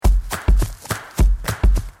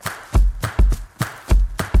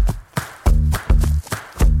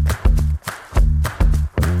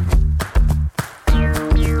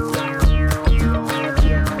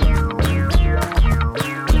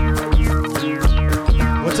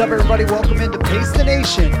up, everybody? Welcome into Pace the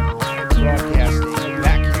Nation, broadcasting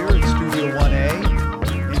back here in Studio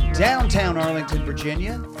 1A in downtown Arlington,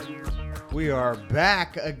 Virginia. We are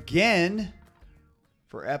back again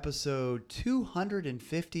for episode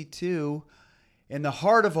 252 in the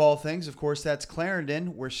heart of all things. Of course, that's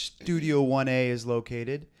Clarendon, where Studio 1A is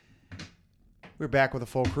located. We're back with a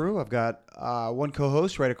full crew. I've got one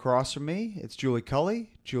co-host right across from me. It's Julie Cully.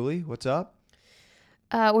 Julie, what's up?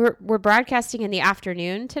 We're broadcasting in the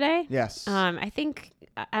afternoon today. Yes. I'm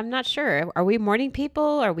not sure. Are we morning people?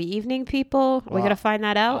 Are we evening people? We're gonna find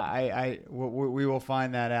that out. We will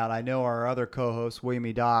find that out. I know our other co-host, William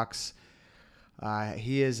E. Dox.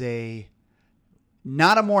 He is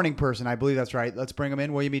not a morning person. I believe that's right. Let's bring him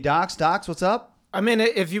in. William E. Dox. Dox, what's up? I mean,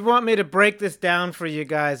 if you want me to break this down for you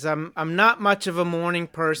guys, I'm not much of a morning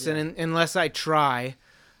person unless I try,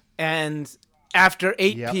 and after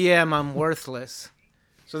 8 p.m. I'm worthless.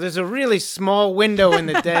 So there's a really small window in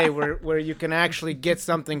the day where you can actually get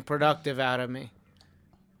something productive out of me.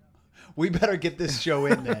 We better get this show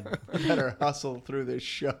in then. We better hustle through this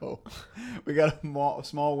show. We got a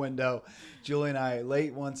small window. Julie and I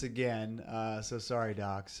late once again, so sorry,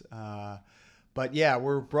 Docs. But yeah,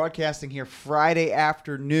 we're broadcasting here Friday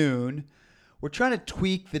afternoon. We're trying to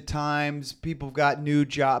tweak the times. People have got new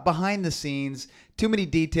jobs behind the scenes. Too many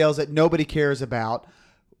details that nobody cares about.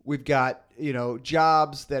 We've got,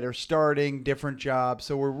 jobs that are starting, different jobs.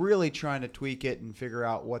 So we're really trying to tweak it and figure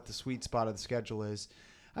out what the sweet spot of the schedule is.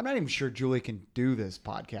 I'm not even sure Julie can do this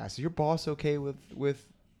podcast. Is your boss okay with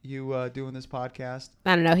you doing this podcast?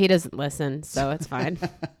 I don't know. He doesn't listen, so it's fine.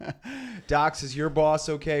 Docs, is your boss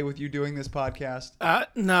okay with you doing this podcast?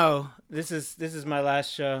 No. This is my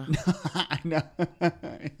last show. I know.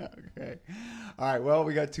 Okay. All right. Well,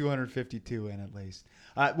 we got 252 in at least.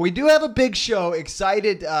 We do have a big show.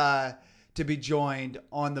 Excited to be joined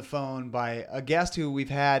on the phone by a guest who we've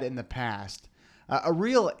had in the past. A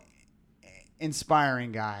real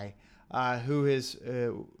inspiring guy who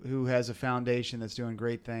has a foundation that's doing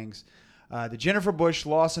great things. The Jennifer Bush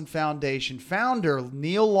Lawson Foundation founder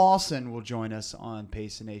Neil Lawson will join us on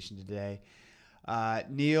Pace the Nation today.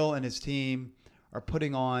 Neil and his team are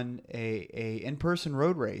putting on a in-person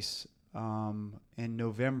road race in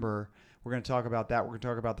November. We're going to talk about that. We're going to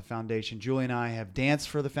talk about the foundation. Julie and I have danced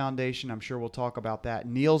for the foundation. I'm sure we'll talk about that.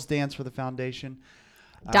 Neil's danced for the foundation.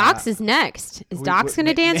 Docs is next. Is Docs going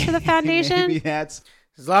to dance for the foundation? Maybe that's...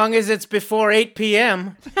 As long as it's before 8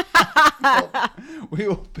 p.m. We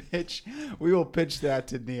will pitch that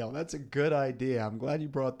to Neil. That's a good idea. I'm glad you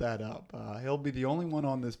brought that up. He'll be the only one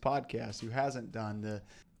on this podcast who hasn't done the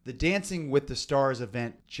Dancing with the Stars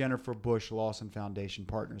event Jennifer Bush Lawson Foundation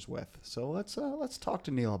partners with. So let's talk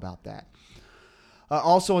to Neil about that.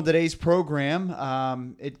 Also in today's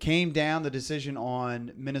program, it came down. The decision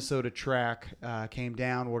on Minnesota track came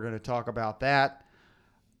down. We're going to talk about that.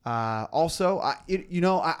 Also,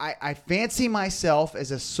 I fancy myself as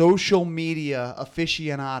a social media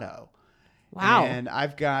aficionado. Wow. And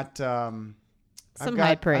I've got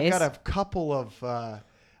high praise. I've got a couple of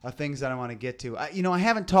things that I want to get to. I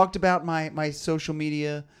haven't talked about my social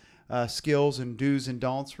media skills and do's and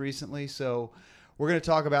don'ts recently, so we're going to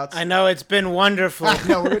talk about... I know, it's been wonderful.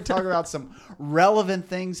 No, we're going to talk about some relevant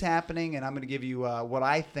things happening, and I'm going to give you what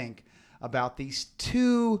I think about these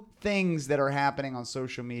two things that are happening on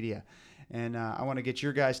social media. And I want to get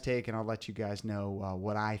your guys' take, and I'll let you guys know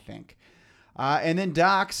what I think. And then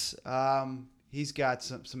Docs, he's got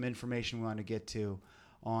some information we want to get to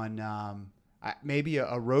on maybe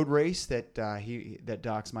a road race that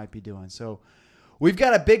Docs might be doing. So we've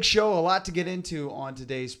got a big show, a lot to get into on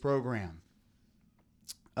today's program.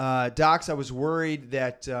 Docs, I was worried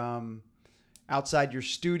that outside your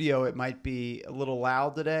studio it might be a little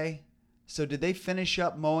loud today. So did they finish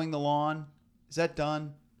up mowing the lawn? Is that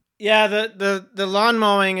done? Yeah, the lawn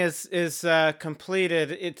mowing is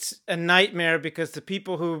completed. It's a nightmare because the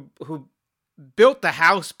people who built the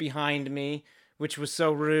house behind me, which was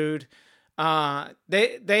so rude,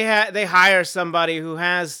 they hire somebody who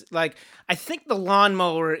has, like, I think the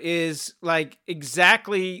lawnmower is like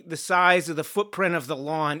exactly the size of the footprint of the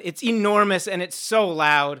lawn. It's enormous and it's so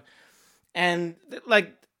loud, and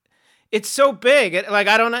like it's so big.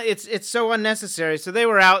 I don't know. It's so unnecessary. So they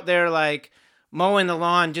were out there like mowing the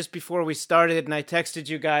lawn just before we started, and I texted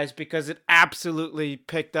you guys because it absolutely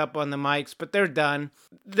picked up on the mics. But they're done.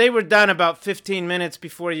 They were done about 15 minutes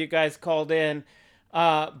before you guys called in.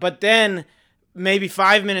 But then maybe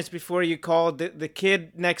 5 minutes before you called, the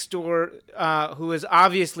kid next door, who is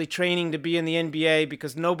obviously training to be in the NBA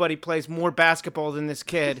because nobody plays more basketball than this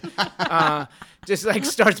kid, just like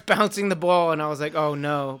starts bouncing the ball, and I was like, oh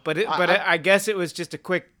no. But I guess it was just a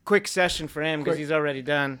quick quick session for him because he's already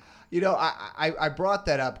done. You know, I brought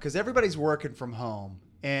that up because everybody's working from home.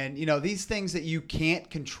 And, you know, these things that you can't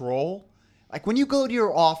control, like when you go to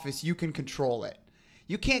your office, you can control it.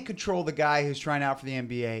 You can't control the guy who's trying out for the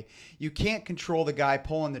NBA. You can't control the guy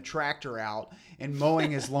pulling the tractor out and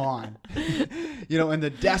mowing his lawn. You know, and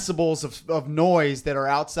the decibels of noise that are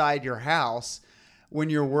outside your house when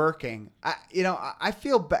you're working. I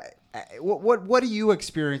feel bad. What are you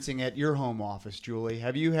experiencing at your home office, Julie?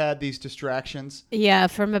 Have you had these distractions? Yeah,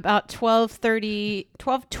 from about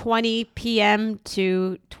 12:20 p.m.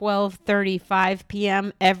 to 12:35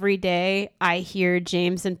 p.m. every day, I hear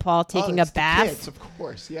James and Paul taking a bath. Kids, of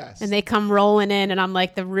course, yes. And they come rolling in, and I'm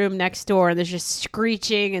like the room next door, and there's just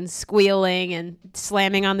screeching and squealing and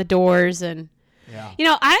slamming on the doors. And yeah. you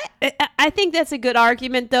know, I think that's a good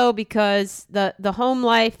argument though, because the home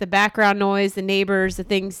life, the background noise, the neighbors, the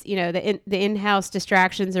things, you know, the in-house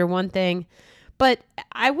distractions are one thing, but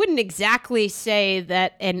I wouldn't exactly say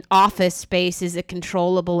that an office space is a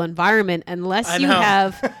controllable environment unless you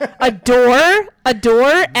have a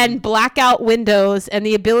door and blackout windows and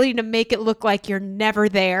the ability to make it look like you're never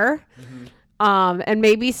there. And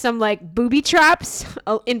maybe some like booby traps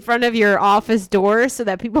in front of your office door so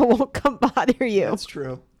that people won't come bother you. That's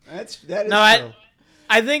true. That is true.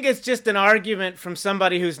 I think it's just an argument from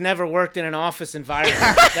somebody who's never worked in an office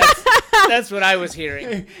environment. That's what I was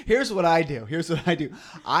hearing. Here's what I do.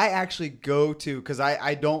 I actually go to, because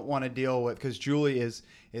I don't want to deal with, because Julie is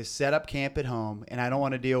set up camp at home, and I don't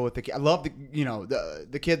want to deal with I love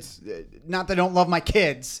the kids. Not that I don't love my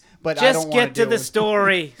kids, but I don't want to just get to the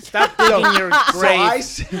story. Stop digging your grave.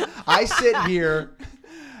 So I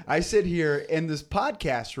sit here in this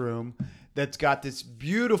podcast room that's got this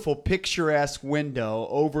beautiful picturesque window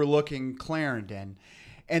overlooking Clarendon,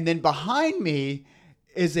 and then behind me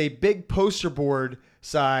is a big poster board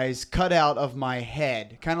size cutout of my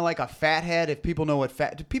head, kind of like a fat head. If people know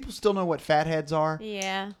do people still know what fat heads are?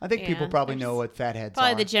 Yeah, I think people probably know what fat heads are.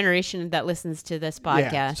 Probably the generation that listens to this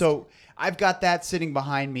podcast. Yeah. So I've got that sitting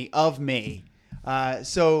behind me of me.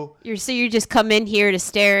 So you just come in here to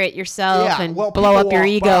stare at yourself and well, blow up your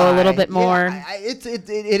ego by. a little bit more. Yeah, it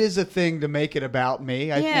is a thing to make it about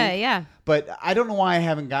me. I think. Yeah. But I don't know why I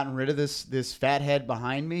haven't gotten rid of this fat head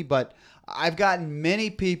behind me. But I've gotten many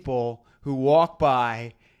people who walk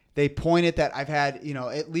by. They point at that. I've had,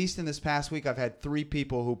 at least in this past week, I've had 3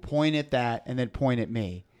 people who point at that and then point at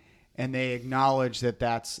me, and they acknowledge that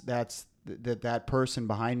that person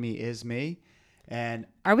behind me is me. And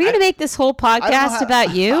are we going to make this whole podcast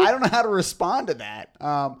about you? I don't know how to respond to that.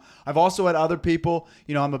 I've also had other people.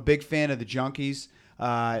 I'm a big fan of the Junkies.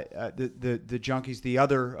 The Junkies, the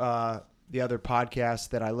other podcast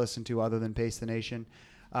that I listen to other than Pace the Nation.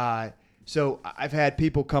 So I've had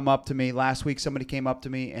people come up to me. Last week, somebody came up to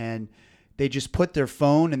me and they just put their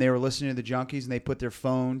phone, and they were listening to the Junkies, and they put their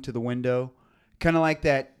phone to the window. Kind of like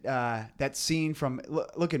that scene from,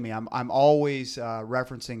 look at me, I'm always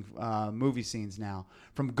referencing movie scenes now,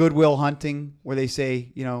 from Good Will Hunting, where they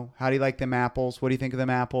say, how do you like them apples? What do you think of them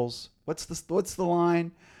apples? What's the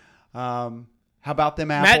line? How about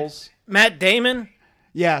them apples? Matt Damon?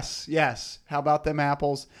 Yes. How about them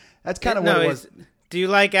apples? That's kind of what it was. Do you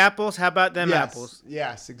like apples? How about them apples?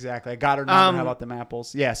 Yes, exactly. I got her number. How about them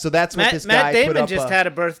apples? Yeah, so that's what this guy Matt Damon put up. just had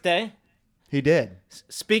a birthday. He did.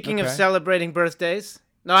 Speaking of celebrating birthdays.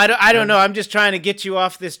 No, I don't know. I'm just trying to get you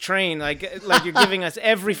off this train. Like you're giving us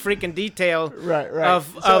every freaking detail right.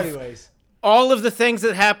 of anyways, all of the things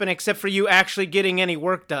that happen except for you actually getting any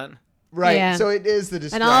work done. Right. Yeah. So it is the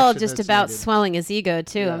distraction. And all just about needed. swelling his ego,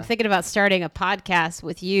 too. Yeah. I'm thinking about starting a podcast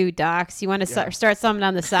with you, Docs. You want to start something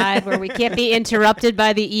on the side where we can't be interrupted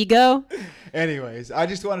by the ego? Anyways, I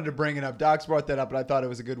just wanted to bring it up. Docs brought that up, but I thought it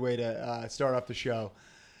was a good way to start off the show.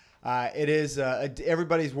 It is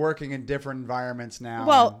everybody's working in different environments now.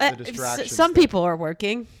 Well, the some people are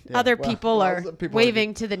working. Yeah, Other people are people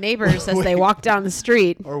waving to the neighbors as they walk down the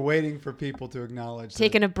street. Or waiting for people to acknowledge.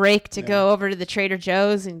 Taking a break to go over to the Trader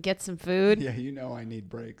Joe's and get some food. Yeah, I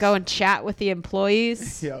need breaks. Go and chat with the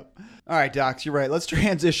employees. Yep. All right, Docs, you're right. Let's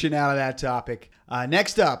transition out of that topic.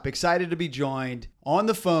 Next up, excited to be joined on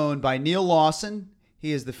the phone by Neil Lawson.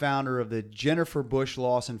 He is the founder of the Jennifer Bush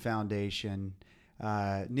Lawson Foundation.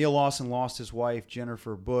 Neil Lawson lost his wife,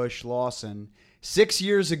 Jennifer Bush Lawson, 6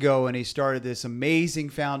 years ago, and he started this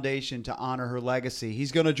amazing foundation to honor her legacy.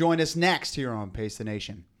 He's going to join us next here on Pace the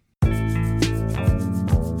Nation.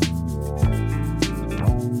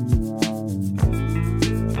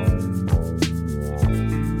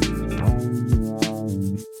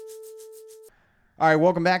 All right,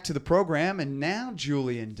 welcome back to the program. And now,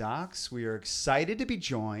 Julie and Docs, we are excited to be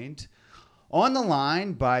joined On the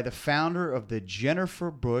line by the founder of the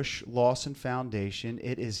Jennifer Bush Lawson Foundation,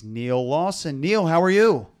 it is Neil Lawson. Neil, how are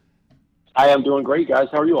you? I am doing great, guys.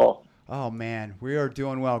 How are you all? Oh man, we are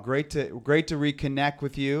doing well. Great to reconnect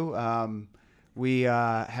with you. We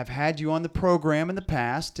have had you on the program in the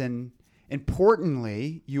past, and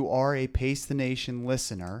importantly, you are a Pace the Nation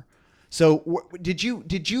listener. So, did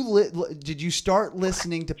you start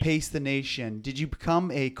listening to Pace the Nation? Did you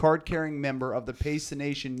become a card-carrying member of the Pace the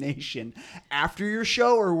Nation after your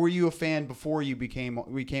show, or were you a fan before we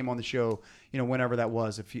came on the show? Whenever that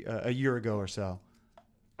was, a year ago or so.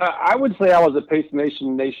 I would say I was a Pace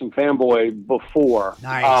Nation fanboy before.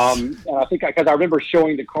 Nice. And I think because I remember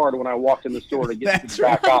showing the card when I walked in the store to get to the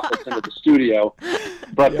back office into the studio.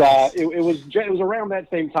 But Yes. it was around that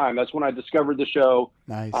same time. That's when I discovered the show.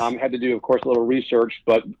 Nice. Had to do, of course, a little research,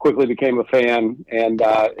 but quickly became a fan and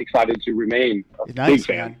excited to remain a big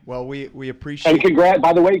fan. Man. Well, we appreciate. And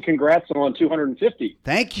congrats on 250.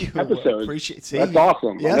 Thank you. Episodes. Appreciate. See, That's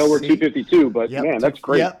awesome. Yes, I know we're see? 252, but Yep. man, that's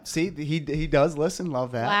great. Yep. See, he does listen.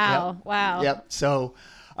 Love that. Wow. Yep. Wow. Yep. So,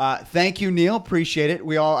 thank you, Neil. Appreciate it.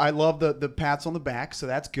 I love the pats on the back, so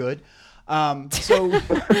that's good. So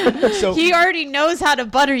He already knows how to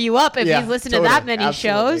butter you up if he's listened to that many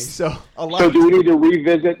absolutely. shows. So So do we need to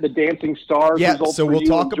revisit the Dancing Stars Yeah, results so for we'll you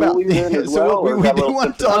talk and about. Julie then as So well, we or is that a do little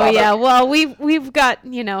want to different? talk. Oh yeah, well we've got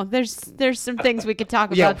there's some things we could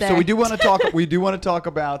talk Yeah, about there. so we do want to talk. We do want to talk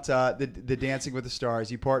about the Dancing with the Stars.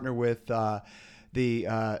 You partner with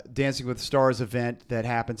the Dancing with the Stars event that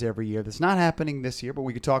happens every year. That's not happening this year, but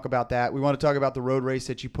we could talk about that. We want to talk about the road race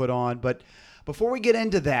that you put on. But before we get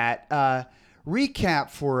into that,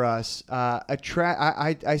 recap for us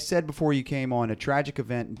I said before you came on, a tragic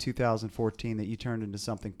event in 2014 that you turned into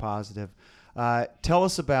something positive. Tell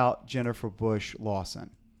us about Jennifer Bush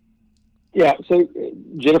Lawson. Yeah, so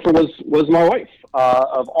Jennifer was my wife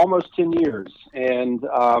of almost 10 years, and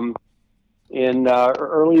in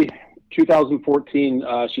early 2014,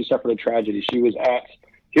 she suffered a tragedy. She was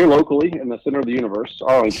here locally in the center of the universe,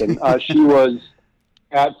 Arlington. She was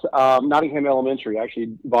at Nottingham Elementary,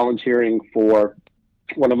 actually volunteering for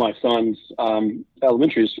one of my son's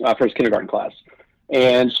elementary's first kindergarten class.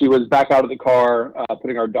 And she was back out of the car,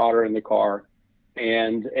 putting our daughter in the car,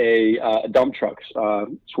 and a dump truck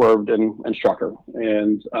swerved and struck her.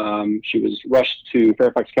 And she was rushed to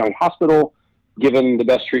Fairfax County Hospital, given the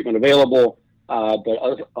best treatment available,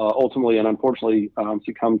 but ultimately and unfortunately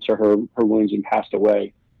succumbed to her wounds and passed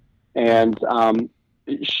away. And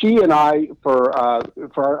she and I, for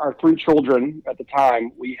our three children at the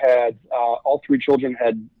time, we had all three children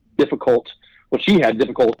had difficult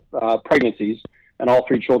pregnancies, and all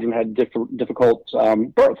three children had difficult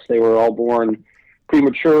births. They were all born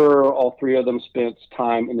premature. All three of them spent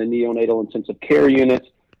time in the neonatal intensive care unit,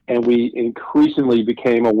 and we increasingly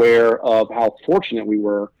became aware of how fortunate we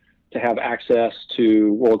were to have access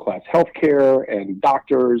to world-class healthcare and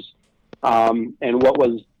doctors. And what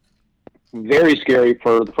was very scary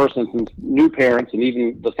for the first instance, new parents, and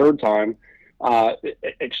even the third time,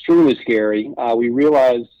 extremely scary. We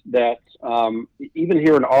realized that even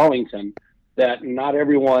here in Arlington, that not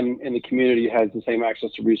everyone in the community has the same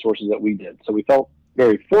access to resources that we did. So we felt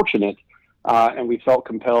very fortunate, and we felt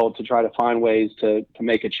compelled to try to find ways to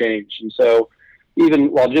make a change. And so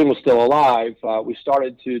even while Jen was still alive, we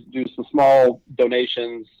started to do some small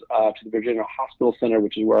donations to the Virginia Hospital Center,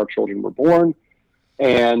 which is where our children were born,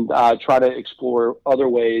 and try to explore other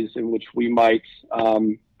ways in which we might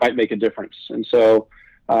make a difference. And so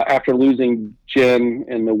after losing Jen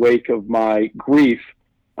in the wake of my grief,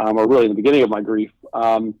 or really in the beginning of my grief,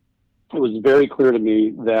 it was very clear to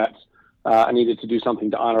me that I needed to do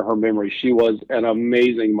something to honor her memory. She was an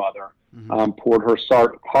amazing mother, poured her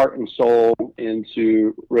heart and soul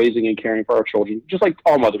into raising and caring for our children, just like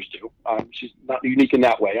all mothers do. She's not unique in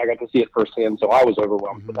that way. I got to see it firsthand, so I was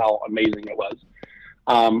overwhelmed with how amazing it was.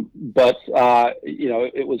 But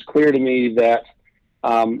it was clear to me that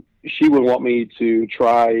she would want me to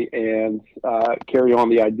try and carry on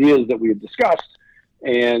the ideas that we had discussed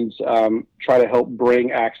and try to help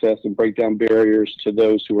bring access and break down barriers to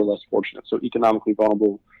those who are less fortunate. So economically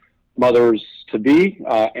vulnerable mothers to be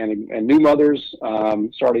and new mothers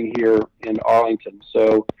starting here in Arlington.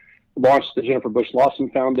 So launched the Jennifer Bush Lawson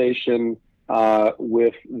Foundation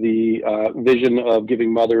with the vision of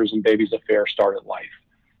giving mothers and babies a fair start at life.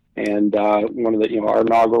 And one of the, our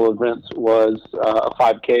inaugural events was a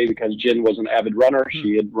 5K because Jen was an avid runner.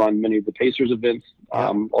 She had run many of the Pacers events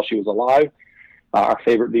while she was alive. Our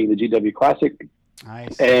favorite being the GW Classic.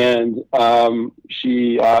 Nice. And so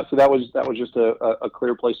that was just a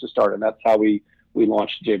clear place to start, and that's how we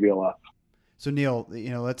launched JBLF. So Neil,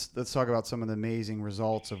 let's talk about some of the amazing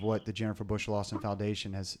results of what the Jennifer Bush Lawson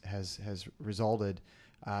Foundation has resulted.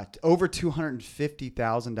 Over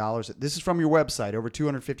 $250,000. This is from your website. Over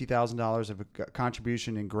 $250,000 of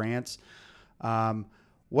contribution in grants.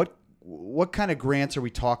 What kind of grants are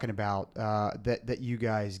we talking about that you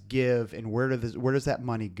guys give, and where does that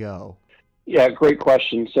money go? Yeah, great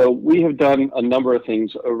question. So we have done a number of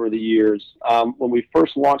things over the years. When we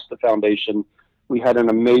first launched the foundation, we had an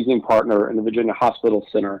amazing partner in the Virginia Hospital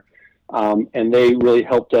Center, and they really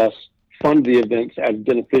helped us fund the events as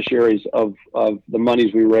beneficiaries of the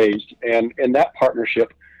monies we raised. And in that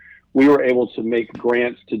partnership, we were able to make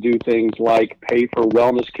grants to do things like pay for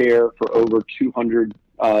wellness care for over 200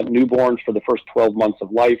 newborns for the first 12 months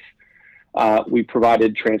of life. We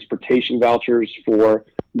provided transportation vouchers for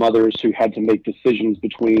mothers who had to make decisions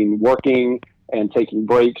between working and taking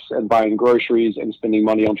breaks and buying groceries and spending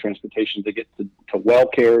money on transportation to get to well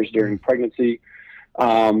cares during pregnancy,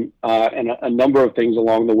 and a number of things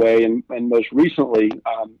along the way. And most recently,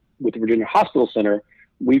 with the Virginia Hospital Center,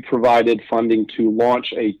 we provided funding to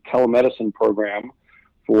launch a telemedicine program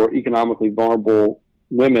for economically vulnerable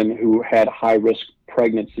women who had high-risk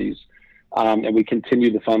pregnancies. And we continue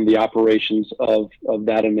to fund the operations of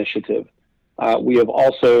that initiative. We have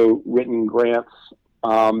also written grants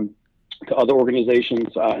to other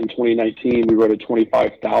organizations. In 2019, we wrote a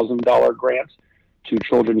 $25,000 grant to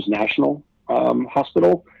Children's National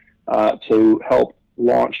Hospital to help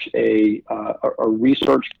launch a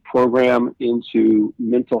research program into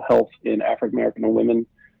mental health in African American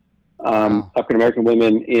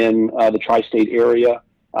women in the tri-state area.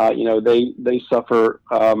 They suffer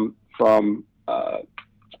from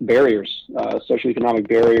barriers, socioeconomic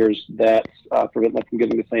barriers that prevent them from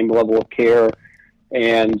getting the same level of care.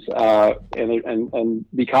 And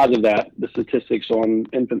because of that, the statistics on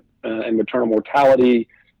infant and maternal mortality,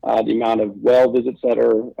 the amount of well visits that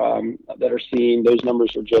are seen, those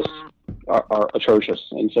numbers are atrocious.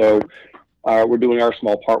 And so we're doing our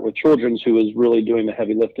small part with Children's, who is really doing the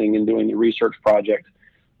heavy lifting and doing the research project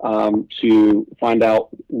to find out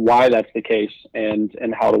why that's the case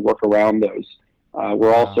and how to work around those.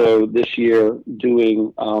 We're also this year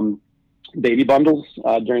doing baby bundles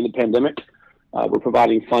during the pandemic. We're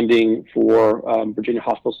providing funding for Virginia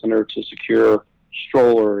Hospital Center to secure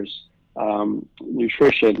strollers,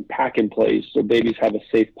 nutrition, pack and place, so babies have a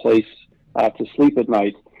safe place to sleep at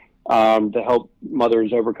night, to help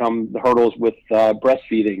mothers overcome the hurdles with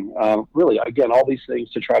breastfeeding. Really, again, all these things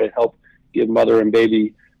to try to help give mother and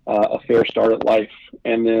baby a fair start at life.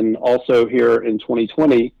 And then also here in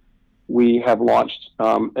 2020, we have launched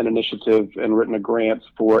an initiative and written a grant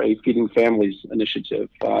for a Feeding Families initiative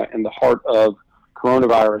in the heart of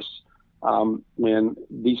coronavirus, when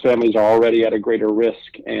these families are already at a greater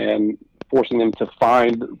risk, and forcing them to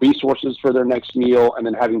find resources for their next meal and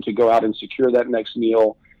then having to go out and secure that next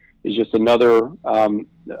meal is just another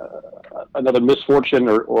misfortune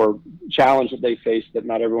or challenge that they face that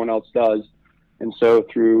not everyone else does. And so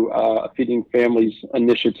through a Feeding Families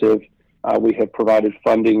initiative, we have provided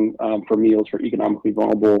funding for meals for economically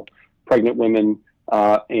vulnerable pregnant women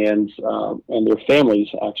and their families,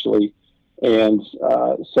 actually. And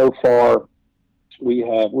so far,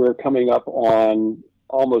 we're coming up on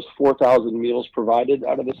almost 4,000 meals provided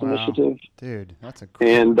out of this initiative. Dude, that's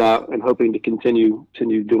and hoping to continue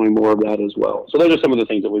doing more of that as well. So those are some of the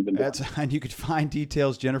things that we've been doing. And you can find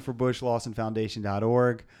details,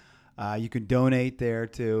 JenniferBushLawsonFoundation.org. You can donate there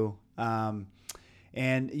too.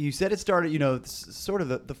 And you said it started, sort of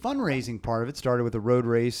the fundraising part of it started with a road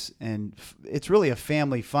race, and it's really a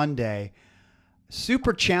family fun day.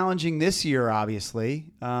 Super challenging this year, obviously,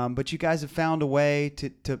 but you guys have found a way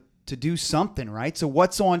to do something, right? So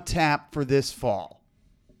what's on tap for this fall?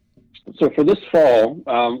 So for this fall,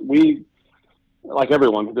 we, like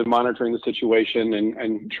everyone, have been monitoring the situation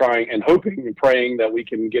and trying and hoping and praying that we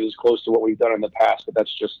can get as close to what we've done in the past, but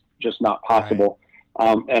that's just not possible.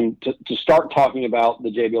 Right. And to start talking about the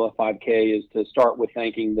JBLF 5K is to start with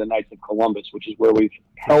thanking the Knights of Columbus, which is where we've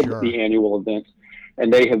held the annual event. And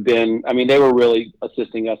they have been, they were really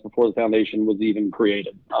assisting us before the foundation was even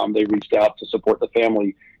created. They reached out to support the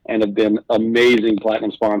family and have been amazing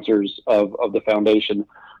platinum sponsors of the foundation.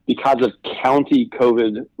 Because of county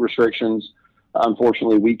COVID restrictions,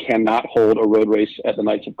 unfortunately, we cannot hold a road race at the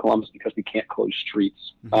Knights of Columbus because we can't close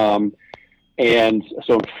streets. Mm-hmm. And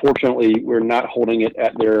so, unfortunately, we're not holding it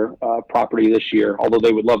at their property this year, although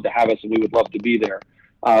they would love to have us and we would love to be there.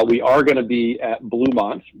 We are going to be at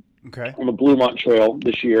Bluemont, on the Bluemont Trail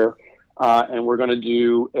this year, and we're going to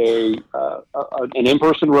do an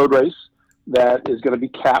in-person road race that is going to be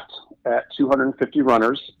capped at 250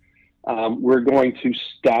 runners. We're going to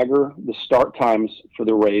stagger the start times for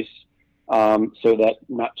the race so that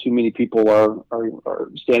not too many people are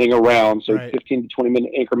standing around. So Right. 15 to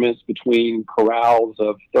 20-minute increments between corrals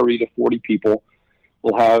of 30 to 40 people.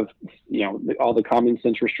 We'll have, all the common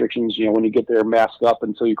sense restrictions. When you get there, mask up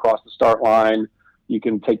until you cross the start line. You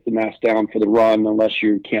can take the mask down for the run unless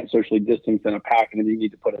you can't socially distance in a pack, and then you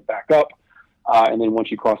need to put it back up. And then once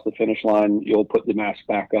you cross the finish line, you'll put the mask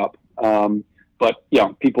back up. But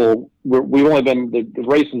people, we've only been, the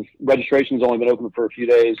race's registration's only been open for a few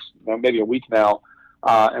days, maybe a week now,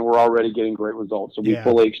 and we're already getting great results. So we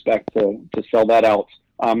fully expect to sell that out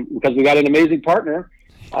because we got an amazing partner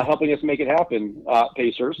helping us make it happen.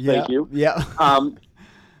 Pacers, thank you. Yeah.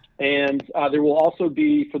 And there will also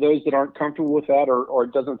be, for those that aren't comfortable with that or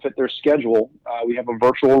it doesn't fit their schedule, we have a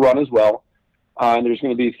virtual run as well. And there's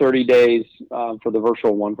going to be 30 days for the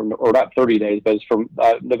virtual one, or not 30 days, but it's from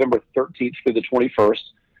November 13th through the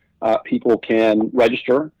 21st. People can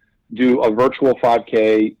register, do a virtual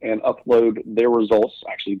 5K, and upload their results,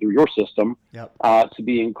 actually through your system, to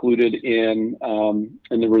be included in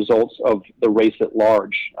the results of the race at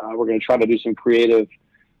large. We're going to try to do some creative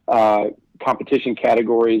competition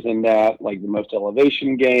categories in that, like the most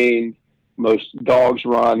elevation gained, most dogs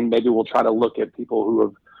run. Maybe we'll try to look at people who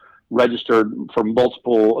have registered for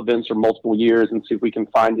multiple events or multiple years and see if we can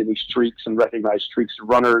find any streaks and recognize streaks of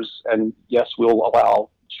runners. And yes, we'll allow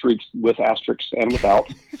streaks with asterisks and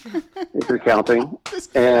without if you're counting.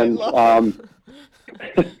 And we got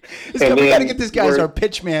to get this guy as our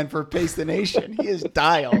pitch man for Pace the Nation. He is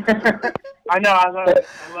dialed. I know. I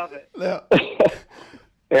love it. Yeah.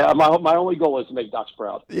 Yeah, my only goal is to make Docs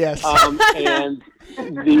proud. Yes. And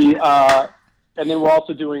then we're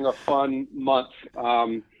also doing a fun month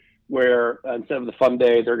where instead of the fun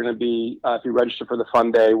day, they're going to be, if you register for the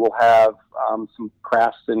fun day, we'll have some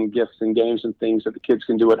crafts and gifts and games and things that the kids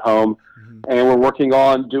can do at home. Mm-hmm. And we're working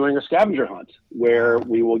on doing a scavenger hunt where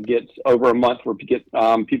we will get over a month where we get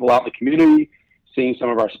people out in the community, seeing some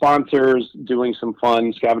of our sponsors, doing some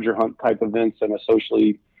fun scavenger hunt type events in a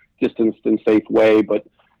socially distanced and safe way. But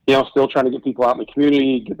still trying to get people out in the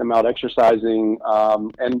community, get them out exercising,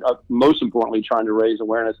 and most importantly, trying to raise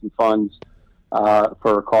awareness and funds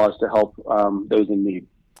for a cause to help those in need.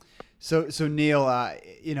 So Neil,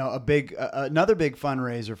 another big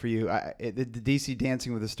fundraiser for you, the DC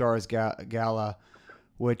Dancing with the Stars Gala,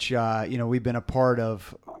 which we've been a part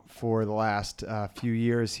of for the last few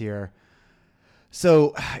years here.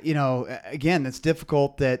 So, again, it's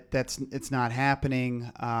difficult that it's not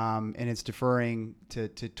happening, and it's deferring to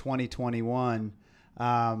 2021.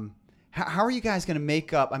 How are you guys going to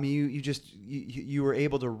make up? I mean, you were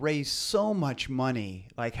able to raise so much money.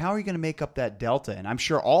 Like, how are you going to make up that delta? And I'm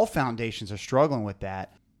sure all foundations are struggling with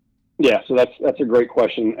that. Yeah, so that's a great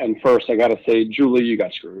question. And first, I got to say, Julie, you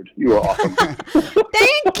got screwed. You were awesome.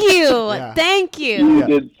 Thank you. Yeah. Thank you. You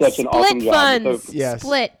did such an awesome job. Funds. Yes.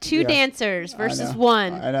 Split two dancers versus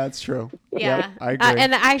one. I know, it's true. Yeah. Yep, I agree.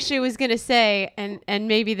 And I actually was going to say, and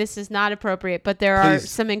maybe this is not appropriate, but there are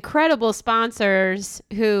some incredible sponsors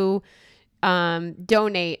who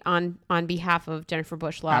donate on behalf of Jennifer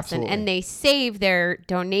Bush Lawson. Absolutely. And they save their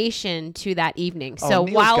donation to that evening. So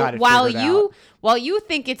while you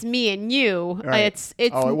think it's me and you, right. It's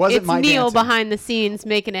Neil behind the scenes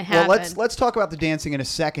making it happen. Well, let's talk about the dancing in a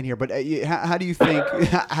second here. But how do you think?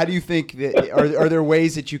 How do you think that are there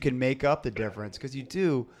ways that you can make up the difference? Because you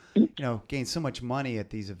do, gain so much money at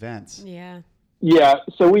these events. Yeah. Yeah,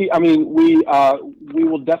 so we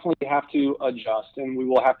will definitely have to adjust, and we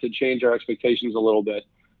will have to change our expectations a little bit.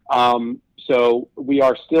 So we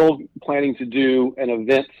are still planning to do an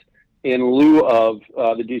event in lieu of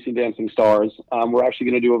the DC Dancing Stars. We're actually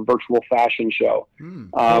going to do a virtual fashion show. Cool.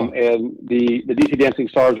 And the DC Dancing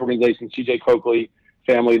Stars organization, CJ Coakley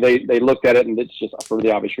family, they looked at it, and it's just for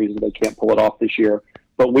the obvious reason they can't pull it off this year.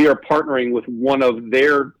 But we are partnering with one of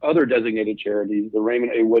their other designated charities, the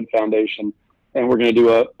Raymond A. Wood Foundation, and we're going to do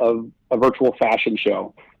a virtual fashion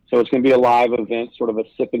show. So it's going to be a live event, sort of a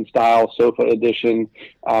sip-and style sofa edition.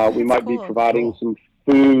 We might be providing some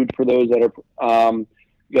food for those that are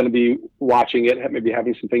going to be watching it, maybe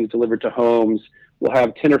having some things delivered to homes. We'll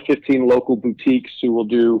have 10 or 15 local boutiques who will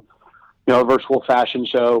do, a virtual fashion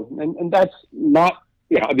show. And that's not,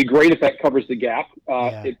 it'd be great if that covers the gap.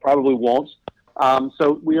 It probably won't.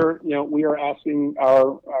 So we are asking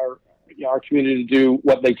our community to do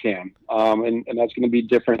what they can, and that's going to be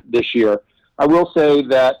different this year. I will say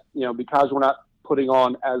that because we're not putting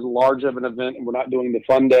on as large of an event and we're not doing the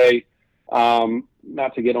fun day,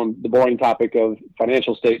 Not to get on the boring topic of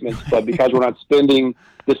financial statements, but because we're not spending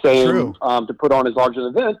the same to put on as large an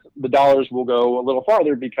event, the dollars will go a little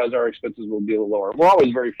farther because our expenses will be a little lower. We're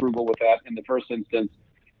always very frugal with that in the first instance,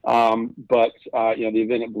 but the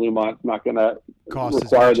event at Bluemont's not going to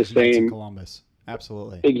require the same. Columbus.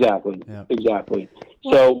 Absolutely. Exactly. Yep. Exactly.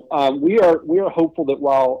 So we are hopeful that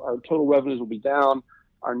while our total revenues will be down,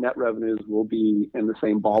 our net revenues will be in the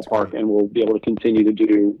same ballpark, and we'll be able to continue to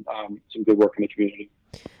do some good work in the community.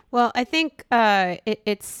 Well, I think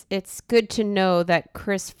it's good to know that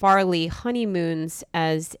Chris Farley honeymoons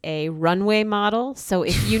as a runway model. So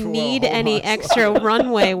if you need any extra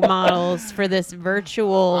runway models for this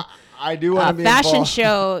virtual I do want to be fashion involved.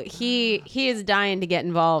 show, he is dying to get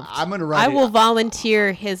involved. I'm gonna write. I will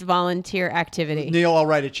volunteer his volunteer activity. Neil, I'll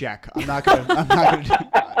write a check. I'm not gonna.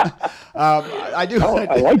 I do.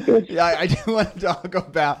 I like this. Yeah, I do want to talk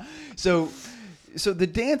about so the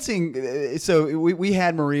dancing. So we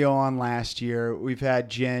had Maria on last year. We've had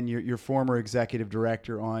Jen, your former executive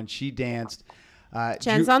director, on. She danced.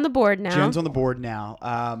 Jen's on the board now. Jen's on the board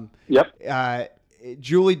now. Yep.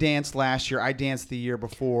 Julie danced last year. I danced the year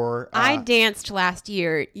before. I danced last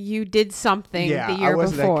year. You did something the I year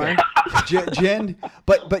wasn't before. that good. Jen,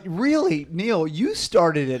 but really, Neil, you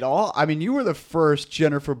started it all. I mean, you were the first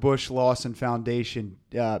Jennifer Bush Lawson Foundation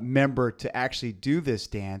member to actually do this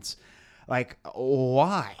dance. Like,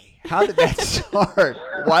 why? How did that start?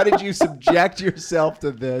 Why did you subject yourself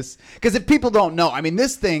to this? Because if people don't know, I mean,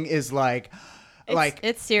 this thing is like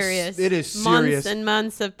it's serious. It is serious. Months and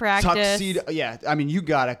months of practice. Tuxedo, yeah. I mean, you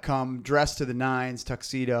gotta come dressed to the nines,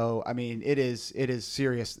 tuxedo. I mean, it is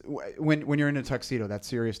serious. When you're in a tuxedo, that's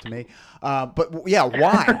serious to me. But yeah,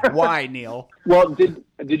 why, Neil? Well, did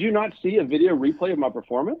you not see a video replay of my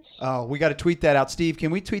performance? Oh, we got to tweet that out, Steve.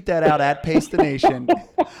 Can we tweet that out at Pace the Nation?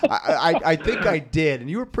 I think I did, and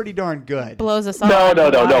you were pretty darn good. Blows us all. No.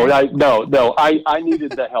 I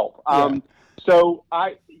needed the help. So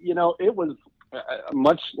it was.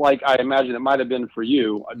 Much like I imagine it might have been for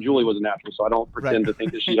you. Julie was a natural, so I don't pretend to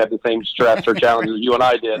think that she had the same stress or challenges you and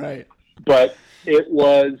I did. Right. But it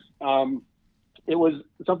was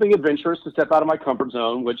something adventurous to step out of my comfort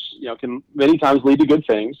zone, which can many times lead to good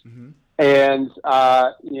things. Mm-hmm. And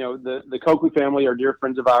the Coakley family are dear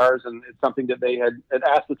friends of ours, and it's something that they had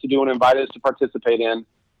asked us to do and invited us to participate in.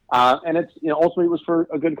 And it's ultimately it was for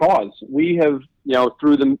a good cause. We have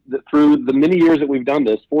through the many years that we've done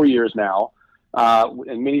this, 4 years now.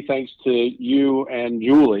 And many thanks to you and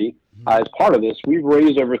Julie as part of this, we've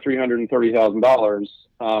raised over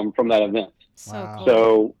 $330,000 from that event. Cool.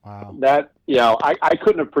 So that I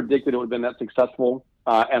couldn't have predicted it would have been that successful,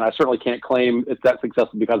 and I certainly can't claim it's that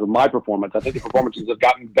successful because of my performance. I think the performances have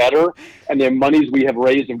gotten better, and the monies we have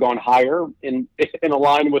raised have gone higher in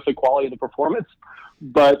line with the quality of the performance.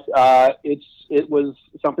 But it was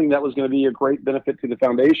something that was going to be a great benefit to the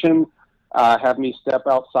foundation. Have me step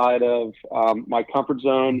outside of my comfort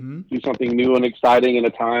zone, do something new and exciting in a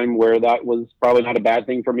time where that was probably not a bad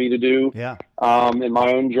thing for me to do in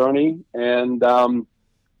my own journey. And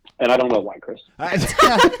I don't know why, Chris.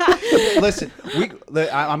 Listen,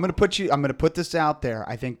 I'm going to put this out there.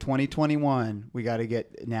 I think 2021, we got to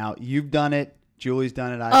get now. You've done it. Julie's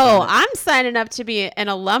done it. I'm signing up to be an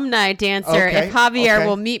alumni dancer if Javier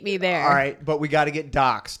will meet me there. All right, but we got to get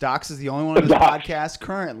Docs. Docs is the only one on this podcast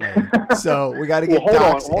currently, so we got to get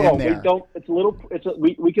Docs in there.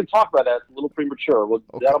 We can talk about that. It's a little premature.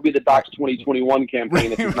 That'll be the Docs 2021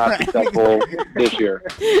 campaign if it's not successful this year.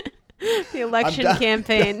 The election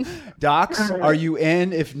campaign. Docs, are you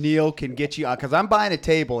in if Neil can get you on? Because I'm buying a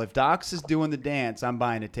table. If Docs is doing the dance, I'm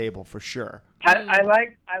buying a table for sure. I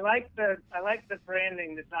like the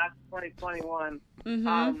branding, the Docs 2021.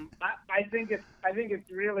 Mm-hmm. I think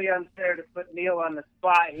it's really unfair to put Neil on the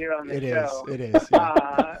spot here on the show. It is.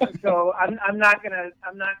 Yeah. So I'm not gonna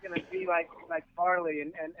be like Farley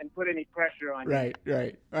and put any pressure on you.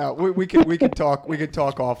 Right. Well, we could talk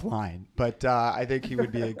offline, but I think he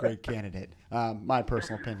would be a great candidate. My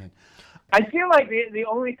personal opinion. I feel like the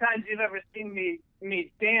only times you've ever seen me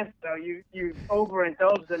dance, though, you've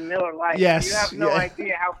overindulged in Miller Lite. Yes. You have no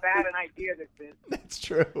idea how bad an idea this is. That's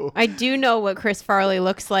true. I do know what Chris Farley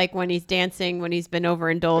looks like when he's dancing, when he's been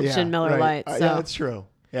overindulged in Miller Lite. So. Yeah, that's true.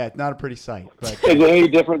 Yeah, it's not a pretty sight. But. Is it any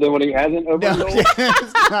different than when he hasn't overindulged? No,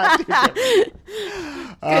 it's not different.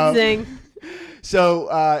 Good thing. So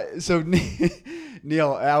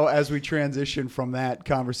Neil, as we transition from that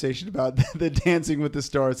conversation about the Dancing with the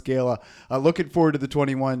Stars gala, looking forward to the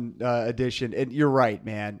 21 edition. And you're right,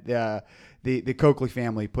 man. The Coakley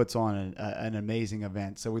family puts on an amazing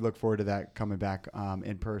event, so we look forward to that coming back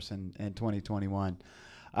in person in 2021.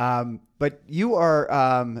 But you're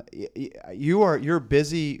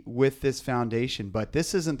busy with this foundation, but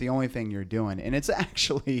this isn't the only thing you're doing. And it's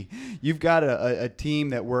actually, you've got a team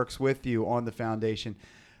that works with you on the foundation.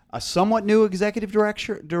 A somewhat new executive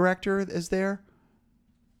director is there?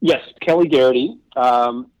 Yes, Kelly Garrity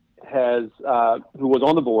who was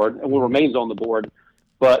on the board and remains on the board,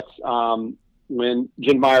 but when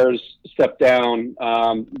Jen Myers stepped down,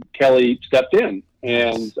 Kelly stepped in,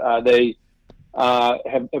 and they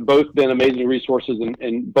have both been amazing resources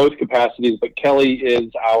in both capacities. But Kelly is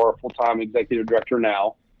our full-time executive director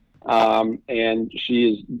now, and she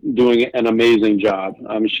is doing an amazing job.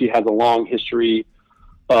 She has a long history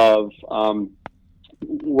of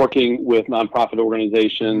working with nonprofit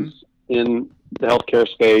organizations in the healthcare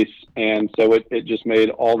space, and so it just made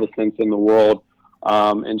all the sense in the world.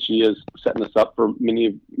 And she is setting us up for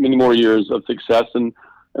many more years of success and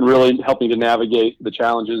really helping to navigate the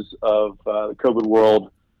challenges of the COVID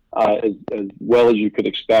world as well as you could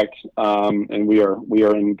expect. And we are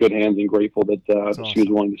in good hands and grateful that awesome. She was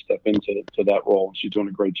willing to step into that role. She's doing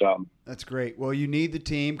a great job. That's great. Well, you need the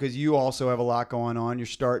team because you also have a lot going on. You're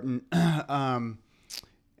starting.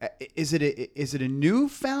 Is it a new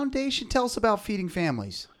foundation? Tell us about Feeding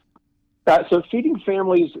Families. So Feeding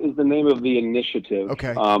Families is the name of the initiative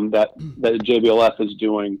that JBLF is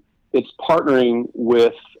doing. It's partnering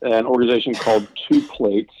with an organization called Two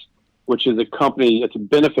Plates, which is a company, it's a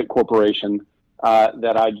benefit corporation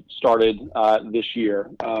that I started this year.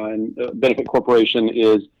 And Benefit Corporation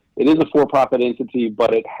is a for-profit entity,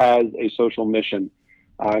 but it has a social mission.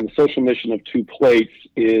 And the social mission of Two Plates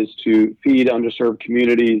is to feed underserved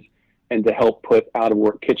communities and to help put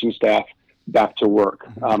out-of-work kitchen staff back to work.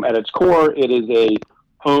 At its core, it is a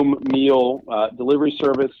home meal delivery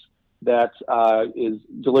service that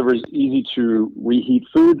delivers easy to reheat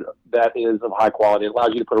food that is of high quality. It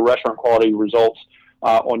allows you to put a restaurant quality results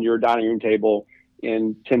on your dining room table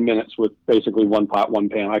in 10 minutes with basically one pot, one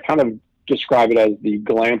pan. I kind of describe it as the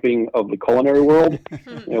glamping of the culinary world.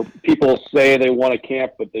 People say they want to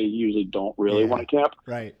camp, but they usually don't really want to camp.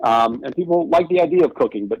 Right. And people like the idea of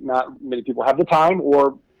cooking, but not many people have the time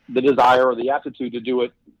or the desire or the aptitude to do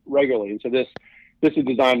it regularly. And so this is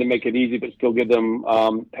designed to make it easy, but still give them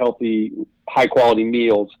healthy, high quality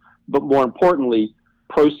meals. But more importantly,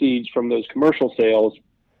 proceeds from those commercial sales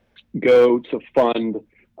go to fund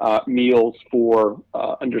meals for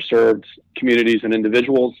underserved communities and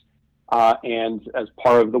individuals. And as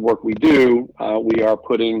part of the work we do, we are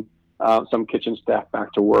putting some kitchen staff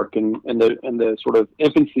back to work. And in the sort of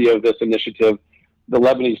infancy of this initiative, the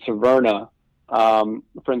Lebanese Taverna,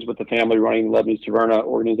 Friends with the Family running the Lebanese Taverna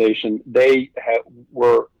organization, they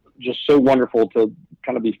were just so wonderful to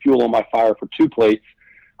kind of be fuel on my fire for Two Plates,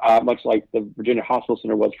 much like the Virginia Hospital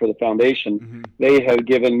Center was for the foundation. Mm-hmm. They have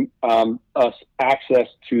given us access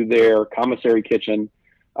to their commissary kitchen,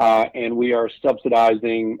 and we are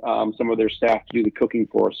subsidizing some of their staff to do the cooking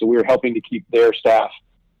for us. So we are helping to keep their staff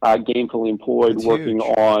gainfully employed. That's working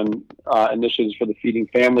huge. On initiatives for the Feeding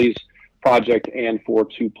Families project and for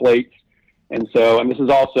Two Plates. And this is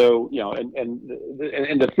also, in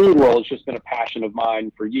the food world, it's just been a passion of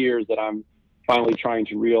mine for years that I'm finally trying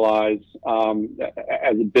to realize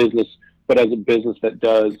as a business, but as a business that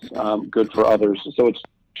does good for others. So it's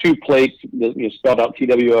Two Plates, spelled out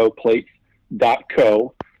TWO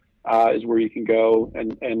plates.co is where you can go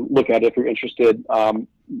and look at it if you're interested.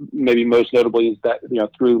 Maybe most notably is that,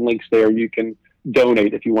 through links there, you can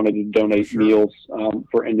donate if you wanted to donate meals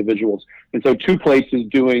for individuals. And so Two Plates is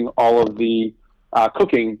doing all of the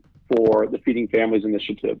cooking for the Feeding Families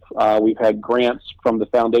initiative. We've had grants from the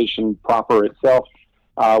foundation proper itself.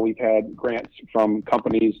 We've had grants from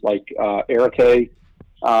companies like Arete,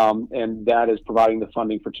 and that is providing the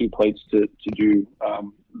funding for Two Plates to do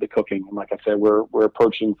the cooking. And like I said, we're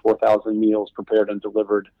approaching 4,000 meals prepared and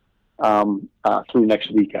delivered through next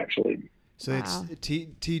week, actually. So it's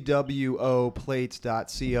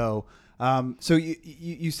twoplates.co. So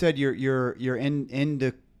you said you're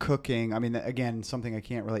into cooking. I mean, again, something I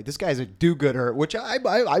can't relate. This guy's a do-gooder, which I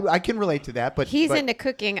can relate to that. But he's into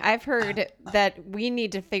cooking. I've heard that we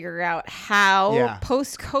need to figure out how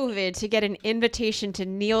post-COVID to get an invitation to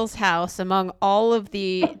Neil's house among all of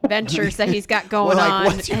the ventures that he's got going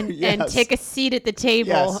on, and take a seat at the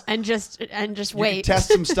table and just wait.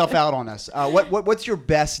 Test some stuff out on us. What's your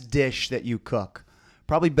best dish that you cook?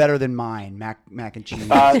 Probably better than mine, mac and cheese.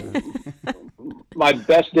 My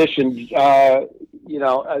best dish, so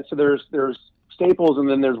there's staples, and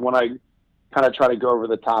then there's one I kind of try to go over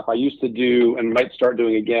the top. I used to do, and might start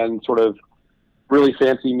doing again, sort of really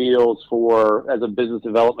fancy meals as a business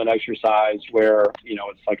development exercise where,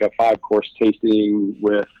 it's like a 5-course tasting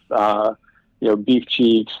with, beef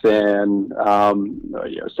cheeks and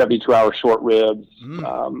 72-hour short ribs,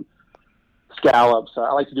 scallops.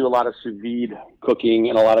 I like to do a lot of sous vide cooking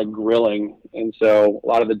and a lot of grilling, and so a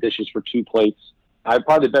lot of the dishes for 2 plates.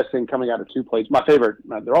 Probably the best thing coming out of 2 plates. My favorite,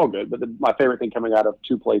 they're all good, but my favorite thing coming out of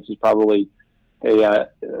 2 plates is probably a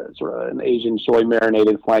sort of an Asian soy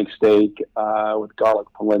marinated flank steak with garlic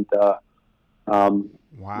polenta.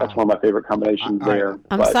 Wow. That's one of my favorite combinations there.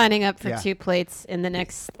 I'm signing up for 2 plates in the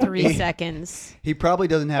next 3 seconds. He probably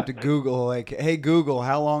doesn't have to Google, like, hey, Google,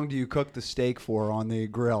 how long do you cook the steak for on the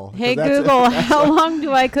grill? Hey, Google, how long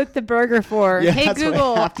do I cook the burger for? Yeah, hey,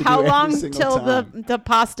 Google, how long till the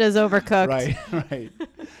pasta's overcooked? Right.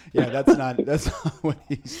 Yeah, that's not what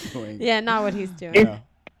he's doing. Yeah, not what he's doing.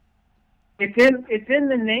 It's in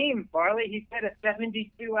the name, Farley. He said a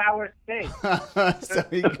 72-hour steak. So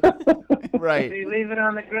So you leave it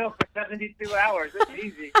on the grill for 72 hours. It's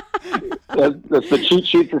easy. That's the cheat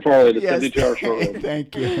sheet for Farley, the 72-hour short rib.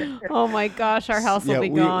 Thank you. Oh my gosh, our house will be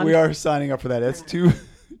gone. We are signing up for that. That's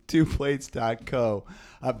twoplates.co.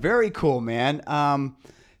 Very cool, man.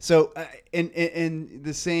 So in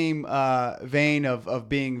the same vein of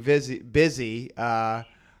being busy,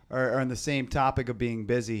 or in the same topic of being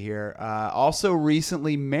busy here, also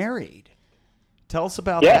recently married. Tell us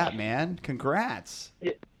about that, man. Congrats.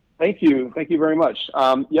 Yeah. Thank you very much.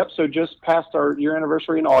 So just passed our year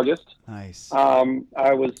anniversary in August. Nice.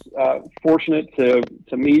 I was fortunate to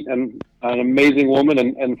meet an amazing woman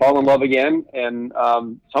and fall in love again, and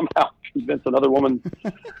somehow convince another woman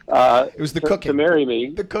it was the cooking to marry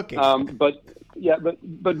me. The cooking. But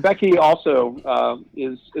Becky also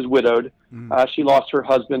is widowed. She lost her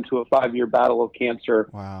husband to a 5-year battle of cancer.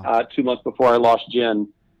 Wow. 2 months before I lost Jen.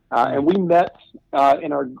 And we met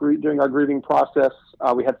during our grieving process.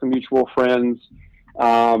 We had some mutual friends.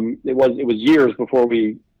 It was years before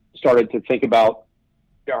we started to think about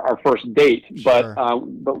our first date, Sure.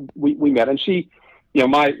 but we met, and she,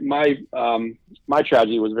 my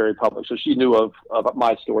tragedy was very public, so she knew of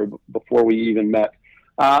my story before we even met.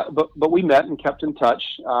 But we met and kept in touch,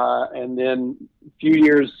 and then a few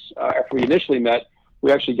years after we initially met,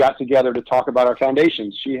 we actually got together to talk about our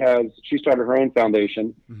foundations. She started her own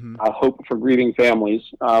foundation, Hope for Grieving Families,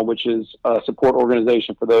 which is a support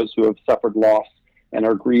organization for those who have suffered loss and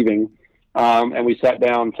are grieving. And we sat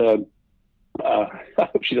down to, I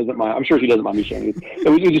hope she doesn't mind. I'm sure she doesn't mind me sharing it.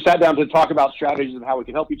 So we just sat down to talk about strategies of how we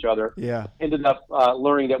could help each other. Yeah. Ended up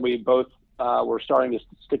learning that we both were starting to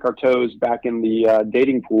stick our toes back in the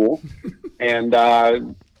dating pool, and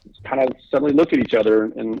kind of suddenly look at each other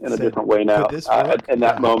in a different way now in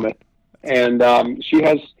that moment. And she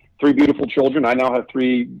has 3 beautiful children. I now have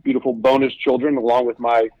 3 beautiful bonus children along with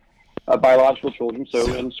my biological children.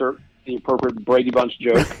 So insert the appropriate Brady Bunch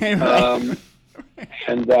joke. And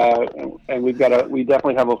we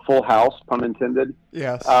definitely have a full house, pun intended.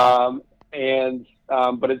 Yes. But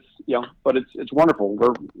it's wonderful.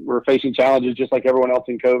 We're facing challenges just like everyone else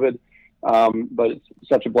in COVID. But it's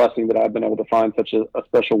such a blessing that I've been able to find such a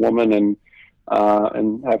special woman and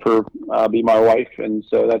have her be my wife, and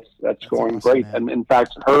so that's going awesome, great. man. And in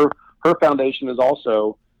fact, her foundation is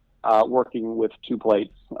also working with 2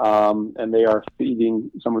 plates, and they are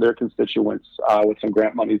feeding some of their constituents with some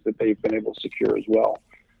grant monies that they've been able to secure as well.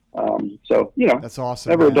 That's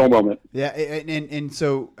awesome. Never man. a dull moment. Yeah, and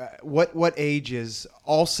so what age is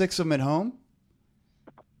all 6 of them at home?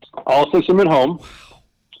 All 6 of them at home. Wow.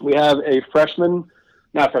 We have a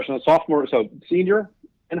sophomore, so senior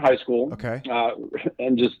in high school. Okay.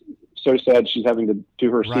 And just so sad she's having to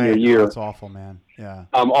do her senior year. That's awful, man. Yeah.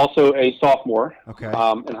 Also a sophomore. Okay.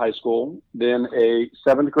 In high school. Then a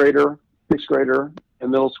 7th grader, 6th grader in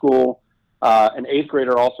middle school, an 8th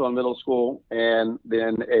grader also in middle school, and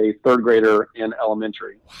then a 3rd grader in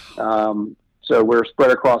elementary. Wow. So we're spread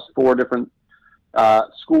across 4 different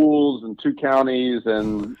schools and 2 counties,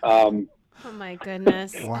 and oh my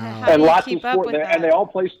goodness! Wow. How and do you lots keep of up sports, with that? and they all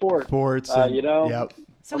play sports. Yep.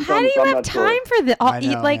 So how do you have time for the? I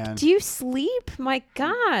know, man. Do you sleep? My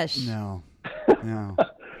gosh! No.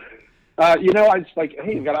 I just like,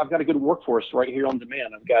 hey, I've got a good workforce right here on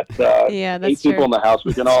demand. I've got 8 people in the house.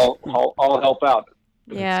 We can all help out.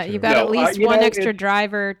 Yeah, you've got at least one extra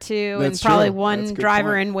driver too, and probably one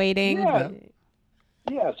driver in waiting.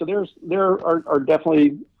 Yeah. So there are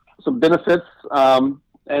definitely some benefits,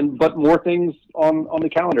 but more things on the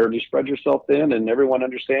calendar. You spread yourself thin, and everyone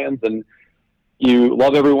understands, and you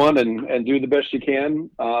love everyone and do the best you can.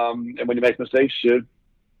 And when you make mistakes, you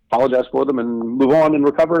apologize for them and move on and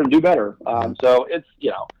recover and do better. So it's,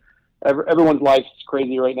 everyone's life's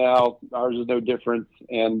crazy right now. Ours is no different.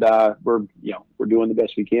 And we're doing the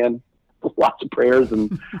best we can. Lots of prayers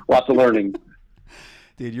and lots of learning.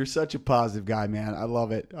 Dude, you're such a positive guy, man. I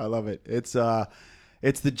love it. I love it. It's the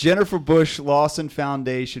Jennifer Bush Lawson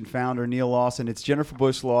Foundation founder, Neil Lawson. It's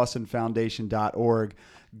jenniferbushlawsonfoundation.org.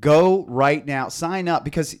 Go right now. Sign up,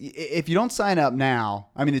 because if you don't sign up now,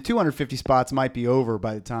 I mean, the 250 spots might be over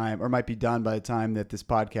by the time, or might be done by the time that this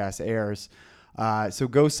podcast airs. So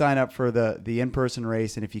go sign up for the in-person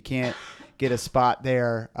race. And if you can't get a spot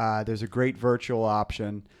there, there's a great virtual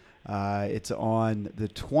option. It's on the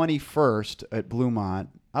 21st at Bluemont.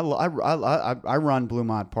 I run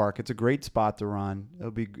Bluemont Park. It's a great spot to run.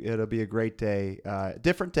 It'll be a great day.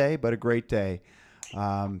 Different day, but a great day.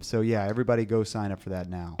 So yeah, everybody go sign up for that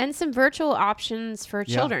now. And some virtual options for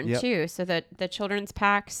children yep. too. So that the children's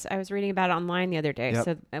packs, I was reading about it online the other day. Yep.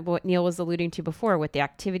 So what Neil was alluding to before with the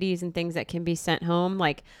activities and things that can be sent home,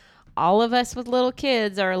 like all of us with little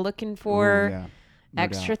kids are looking for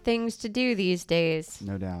extra things to do these days.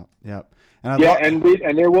 No doubt. Yep.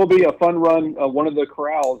 And there will be a fun run. One of the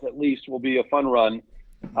corrals, at least, will be a fun run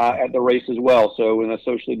at the race as well. So in a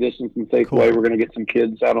socially distanced and safe way, we're going to get some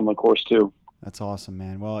kids out on the course too. That's awesome,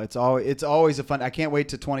 man. Well, it's always a fun. I can't wait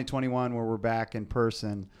to 2021 where we're back in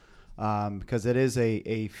person, because it is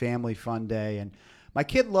a family fun day. And my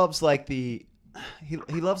kid loves like he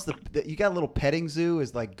loves the you got a little petting zoo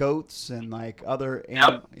is like goats and like other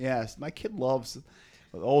yes. My kid loves,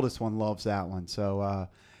 the oldest one loves that one. So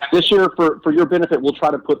this year, for your benefit, we'll try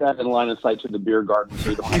to put that in line of sight to the beer garden, so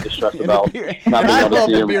you don't have to stress about not being I able to love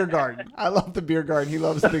see the him. beer garden. I love the beer garden. He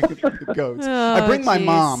loves the goats. Oh, I bring my geez.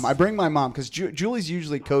 mom. Because Julie's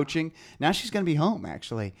usually coaching. Now she's going to be home,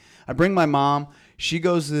 actually. I bring my mom. She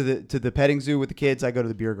goes to the petting zoo with the kids. I go to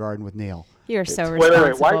the beer garden with Neil. You're so Wait.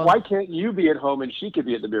 responsible. Why can't you be at home and she could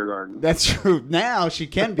be at the beer garden? That's true. Now she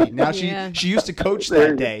can be. Now Yeah. she used to coach There you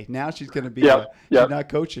that go. day. Now she's going to be. Yep. She's not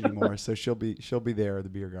coach anymore, so she'll be there at the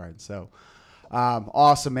beer garden. So,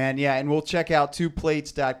 awesome, man. Yeah, and we'll check out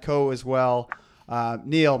twoplates.co as well.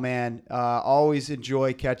 Neil, man, always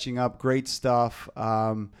enjoy catching up. Great stuff.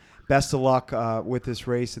 Best of luck with this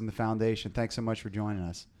race and the foundation. Thanks so much for joining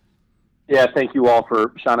us. Yeah, thank you all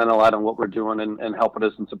for shining a light on what we're doing and helping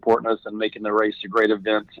us and supporting us and making the race a great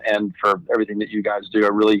event, and for everything that you guys do. I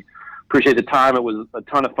really appreciate the time. It was a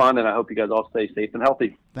ton of fun, and I hope you guys all stay safe and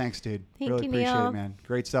healthy. Thanks, dude. Thank really you, appreciate Neil. it, man.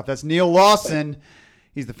 Great stuff. That's Neil Lawson.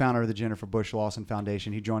 He's the founder of the Jennifer Bush Lawson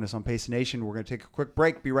Foundation. He joined us on Pace Nation. We're going to take a quick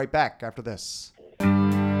break. Be right back after this.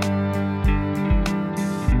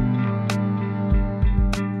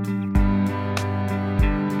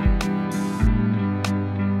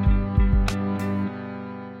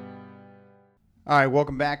 All right,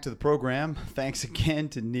 welcome back to the program. Thanks again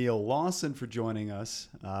to Neil Lawson for joining us.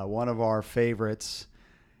 One of our favorites.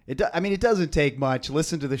 It doesn't take much.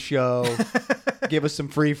 Listen to the show. Give us some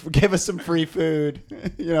free food.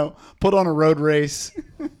 Put on a road race.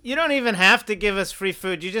 You don't even have to give us free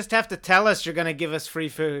food. You just have to tell us you're going to give us free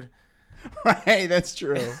food. Right, that's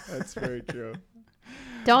true. That's very true.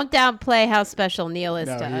 Don't downplay how special Neil is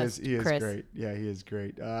to us, he is Chris. great. Yeah, he is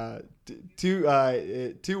great. Two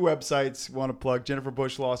websites want to plug: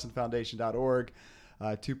 JenniferBushLawsonFoundation.org,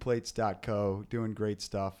 twoplates.co. Doing great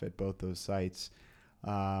stuff at both those sites.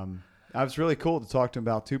 I was really cool to talk to him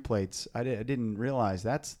about Two Plates. I didn't realize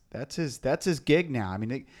that's his gig now. I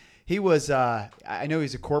mean, he was. I know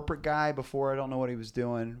he's a corporate guy before. I don't know what he was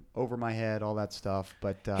doing. Over my head, all that stuff.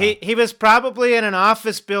 But He was probably in an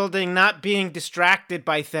office building, not being distracted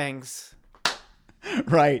by things.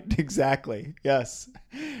 Right, exactly. Yes.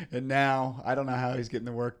 And now I don't know how he's getting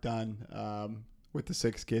the work done with the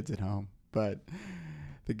 6 kids at home, but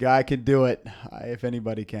the guy can do it. If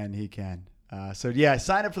anybody can, he can. So yeah,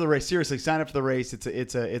 sign up for the race. Seriously, sign up for the race.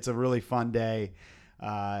 It's a really fun day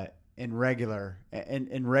in regular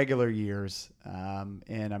years,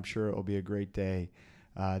 and I'm sure it will be a great day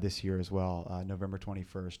this year as well. November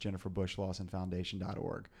 21st,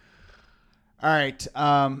 JenniferBushLawsonFoundation.org. All right,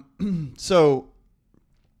 so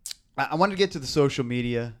I wanted to get to the social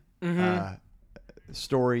media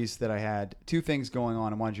stories that I had. 2 things going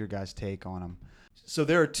on. I wanted your guys' take on them. So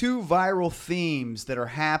there are 2 viral themes that are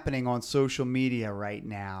happening on social media right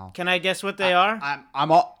now. Can I guess what they are?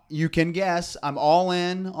 You can guess. I'm all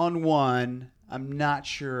in on one. I'm not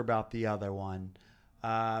sure about the other one.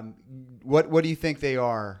 What do you think they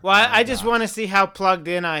are? Well, I just want to see how plugged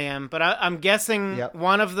in I am, but I'm guessing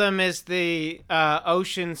one of them is the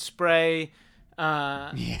ocean spray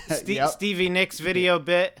Stevie Nicks video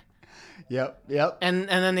bit. Yep. And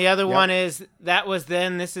then the other one is that was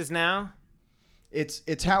then, this is now.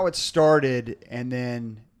 It's how it started, and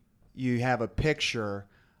then you have a picture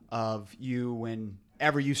of you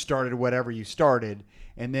whenever you started whatever you started,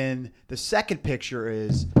 and then the second picture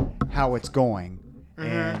is how it's going,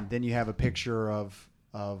 and then you have a picture of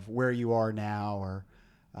of where you are now, or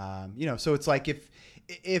so it's like if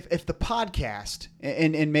the podcast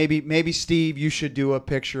and maybe Steve, you should do a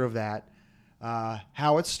picture of that,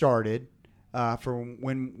 how it started, for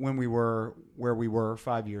when we were where we were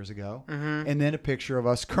 5 years ago, and then a picture of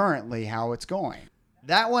us currently, how it's going.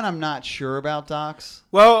 That one I'm not sure about, Docs.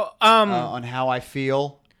 Well, on how I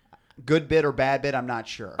feel. Good bit or bad bit, I'm not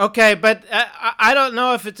sure. Okay, but I don't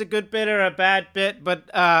know if it's a good bit or a bad bit, but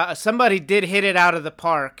somebody did hit it out of the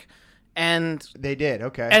park. And they did,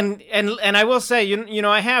 okay. And I will say, you know,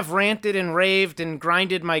 I have ranted and raved and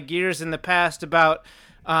grinded my gears in the past about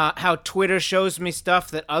how Twitter shows me stuff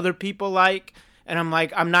that other people like, and I'm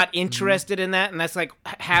like, I'm not interested in that, and that's like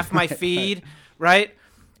half my feed, right?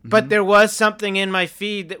 But there was something in my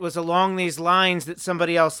feed that was along these lines that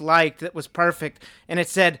somebody else liked that was perfect. And it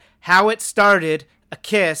said, how it started, a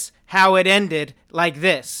kiss, how it ended, like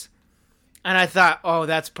this. And I thought, oh,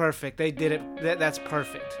 that's perfect. They did it. That's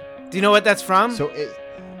perfect. Do you know what that's from?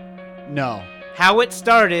 No. How it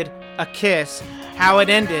started, a kiss, how it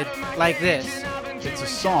ended, like this. It's a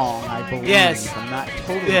song, I believe. Yes. I'm not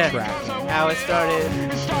totally tracking. How it started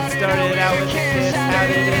out with a kiss, how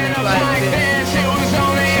it ended, like this. It was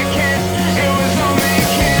only a kiss, it was only a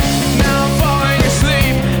kiss. Now I'm falling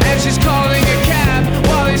asleep, and she's calling a cab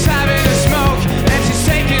while he's having a smoke, and she's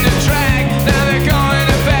taking a drag. Now they're going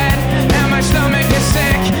to bed, and my stomach is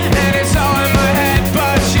sick, and it's all in my head,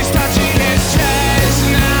 but she's touching his chest.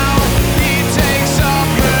 Now he takes off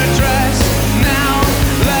her dress. Now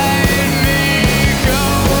let me go.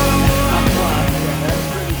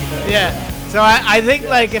 Yeah. So I think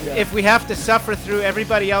like if we have to suffer through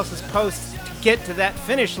everybody else's posts to get to that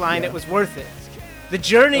finish line, it was worth it. The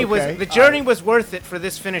journey was worth it for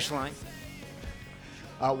this finish line.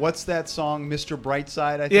 What's that song, Mr.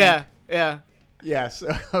 Brightside, I think? Yeah. Yes.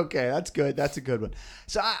 Okay, that's good. That's a good one.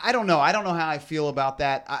 So I don't know. I don't know how I feel about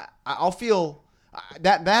that. I'll feel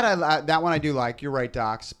that one I do like. You're right,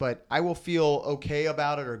 Docs. But I will feel okay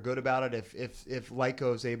about it or good about it if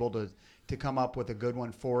Lyco is able to come up with a good one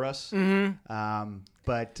for us. Mm-hmm.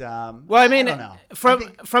 Well, I mean, don't know.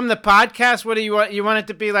 from the podcast, what do you want? You want it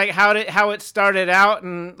to be like how it started out,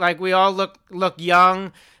 and like we all look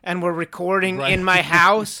young, and we're recording in my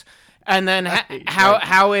house, and then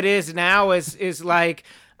how it is now is like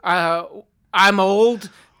I'm old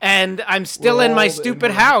and I'm still in my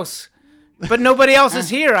stupid house, but nobody else is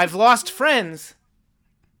here. I've lost friends.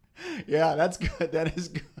 Yeah, that's good. That is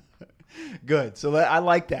good. Good. So I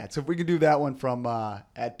like that. So if we could do that one from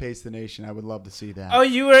at Pace the Nation, I would love to see that. Oh,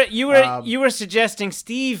 you were suggesting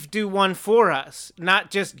Steve do one for us,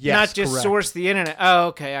 not just correct. source the internet. Oh,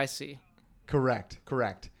 okay, I see. Correct.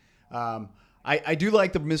 I do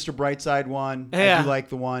like the Mr. Brightside one. Yeah. I do like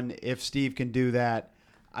the one if Steve can do that.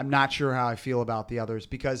 I'm not sure how I feel about the others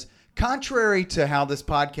because contrary to how this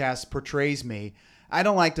podcast portrays me, I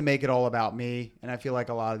don't like to make it all about me, and I feel like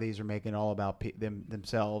a lot of these are making it all about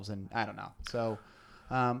themselves, and I don't know. So,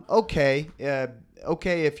 okay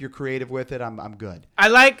if you're creative with it, I'm good. I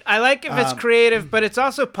like if it's creative, but it's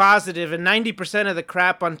also positive, and 90% of the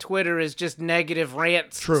crap on Twitter is just negative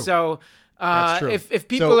rants. True. So, That's true. if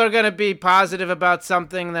people are going to be positive about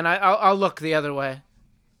something, then I'll look the other way.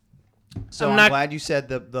 So I'm glad you said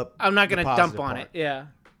the I'm not going to dump on part. it. Yeah.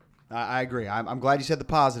 I agree. I'm glad you said the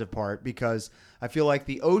positive part because I feel like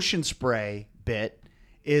the Ocean Spray bit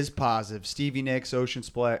is positive. Stevie Nicks, Ocean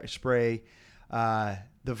Spray, the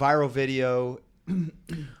viral video.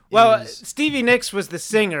 Well, Stevie Nicks was the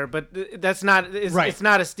singer, but that's not. Right. It's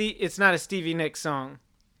not a Stevie Nicks song.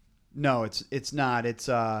 No, it's not. It's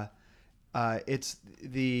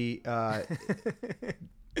the.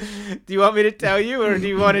 Do you want me to tell you, or do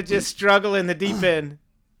you want to just struggle in the deep end?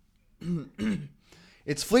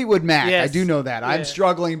 It's Fleetwood Mac. Yes. I do know that. Yeah. I'm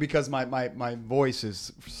struggling because my voice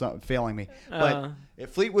is failing me. But a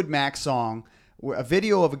Fleetwood Mac song, a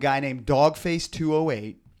video of a guy named Dogface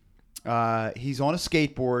 208. He's on a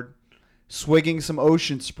skateboard, swigging some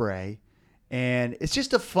Ocean Spray, and it's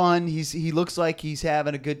just a fun. He looks like he's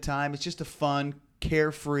having a good time. It's just a fun,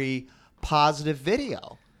 carefree, positive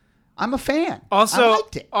video. I'm a fan. Also, I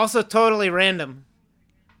liked it. Also totally random.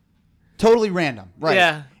 Totally random, right?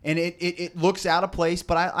 Yeah. And it looks out of place,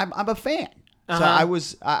 but I'm a fan. So Uh-huh.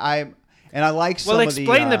 I like some of the.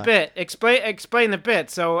 Well, explain the bit. Explain the bit.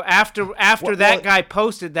 So after that guy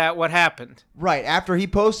posted that, what happened? Right after he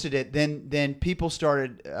posted it, then people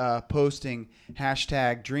started posting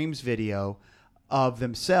 #dreams video of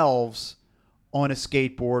themselves on a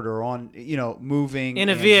skateboard or on moving in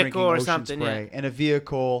a and vehicle drinking or Ocean something. Spray Yeah. in a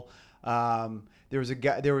vehicle. There was a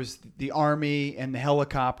guy. There was the Army and the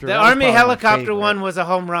helicopter. The That was Army probably my helicopter favorite. one was a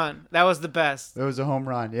home run. That was the best. It was a home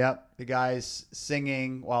run. Yep. The guy's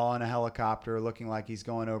singing while on a helicopter, looking like he's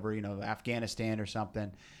going over, Afghanistan or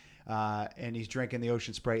something. And he's drinking the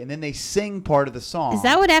ocean spray. And then they sing part of the song. Is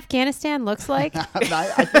that what Afghanistan looks like?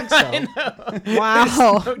 I think so.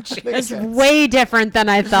 Wow. No chance. That's way different than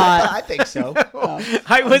I thought. I think so.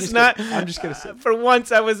 I was not. I'm just gonna say. For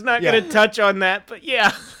once, I was not Yeah. going to touch on that, but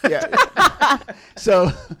yeah. Yeah.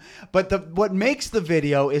 So, but what makes the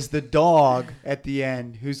video is the dog at the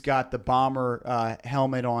end who's got the bomber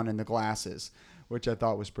helmet on and the glasses, which I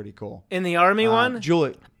thought was pretty cool. In the Army one?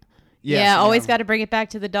 Julie. Yes, yeah, always ma'am. got to bring it back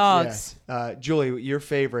to the dogs. Yes. Julie, your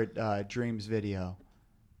favorite Dreams video?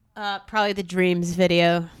 Probably the Dreams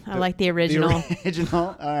video. I like the original. The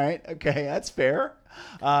original. All right. Okay, that's fair.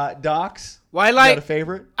 Docs. Well, I you like- got a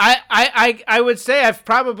favorite? I would say I've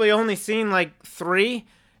probably only seen like 3,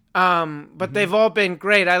 but they've all been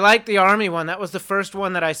great. I like the Army one. That was the first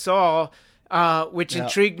one that I saw, which Yeah.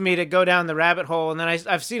 intrigued me to go down the rabbit hole. And then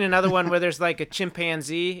I've seen another one where there's like a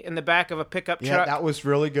chimpanzee in the back of a pickup Yeah, truck. that was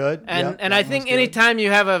really good. And Yep, and that I one think was good. anytime you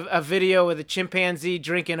have a video with a chimpanzee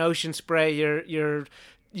drinking ocean spray,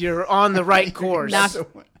 you're on the right course.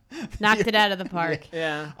 Knocked it out of the park.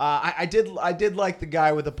 Yeah. I did like the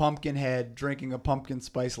guy with the pumpkin head drinking a pumpkin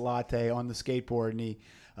spice latte on the skateboard, and he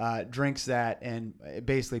drinks that and it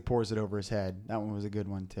basically pours it over his head. That one was a good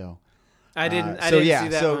one too. I didn't so yeah, see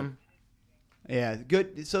that so- one. Yeah,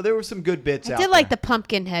 good. So there were some good bits. I out did like there. the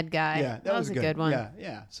pumpkin head guy. Yeah, that was a good one.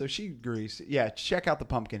 Yeah. So she agrees. Yeah, check out the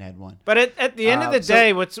pumpkin head one. But at the end of the so-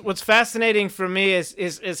 day, what's fascinating for me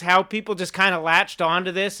is how people just kind of latched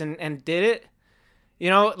onto this and did it,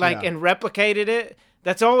 Yeah. and replicated it.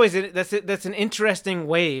 That's always that's an interesting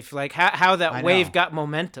wave, like how I that know. wave got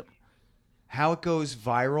momentum. How it goes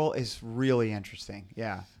viral is really interesting.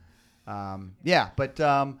 Yeah. But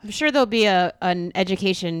I'm sure there'll be an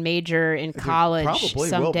education major in college probably will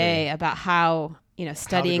someday be. about how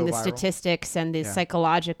studying go the viral. statistics and the Yeah.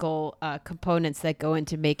 psychological components that go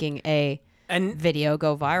into making a And video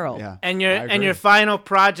go viral. yeah. and I agree. your final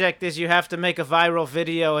project is you have to make a viral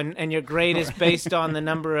video, and your grade is based on the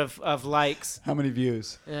number of likes. How many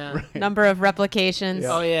views? Yeah. Number of replications.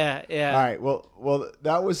 Oh yeah, yeah. All right. Well,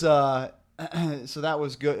 that was so that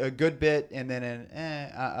was good. A good bit, and then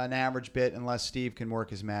an average bit, unless Steve can work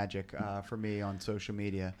his magic for me on social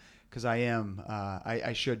media, because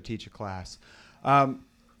I should teach a class. All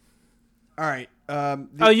right.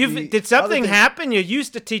 Did something happen? You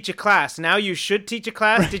used to teach a class. Now you should teach a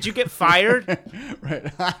class. Did you get fired?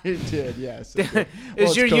 Right. I did. Yes. I did. Well, Is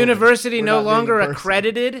it's your COVID. university We're no not being longer in person.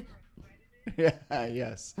 accredited? Yeah.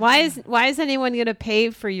 Yes. Why is anyone going to pay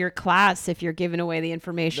for your class if you're giving away the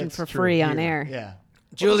information That's for true. free on Here. air? Yeah.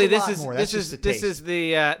 Julie, Well, this there's a is lot more. this That's is just a this taste. is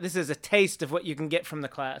the this is a taste of what you can get from the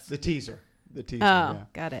class. The teaser. The teaser. Oh, Yeah.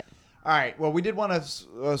 got it. All right. Well, we did want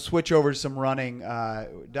to switch over to some running.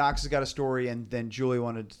 Docs has got a story, and then Julie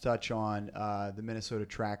wanted to touch on the Minnesota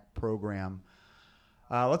track program.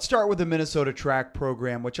 Let's start with the Minnesota track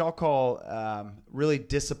program, which I'll call really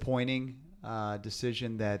disappointing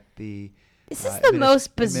decision that the This is the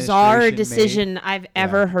most bizarre administration decision made. I've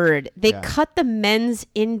ever heard. They Yeah. cut the men's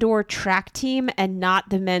indoor track team and not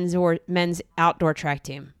the men's outdoor track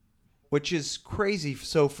team. Which is crazy.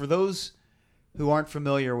 So for those who aren't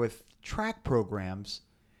familiar with track programs,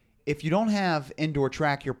 if you don't have indoor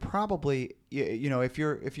track, you're probably if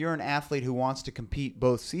you're an athlete who wants to compete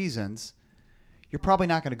both seasons, you're probably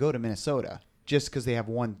not going to go to Minnesota just because they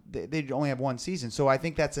only have one season. So I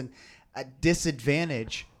think that's a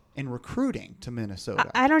disadvantage in recruiting to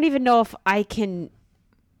Minnesota. I don't even know if I can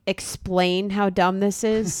explain how dumb this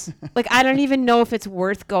is. Like, I don't even know if it's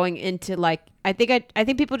worth going into. Like, I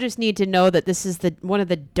think people just need to know that this is one of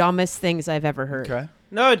the dumbest things I've ever heard. Okay.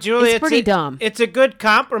 No, Julie, It's pretty dumb. It's a good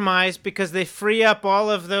compromise because they free up all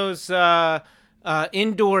of those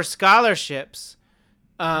indoor scholarships.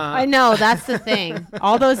 I know, that's the thing.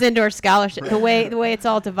 All those indoor scholarships, the way it's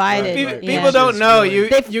all divided. Right. yeah. People don't know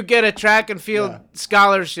Really- you get a track and field Yeah.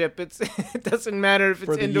 scholarship. It doesn't matter if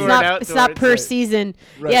For it's the indoor year. and It's outdoor. not per season.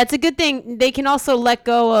 Right. Yeah, it's a good thing. They can also let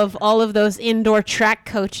go of all of those indoor track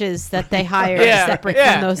coaches that they hire Yeah, separate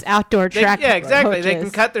yeah. from those outdoor track Yeah, exactly. They can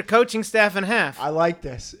coaches. cut their coaching staff in half. I like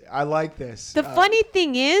this. The funny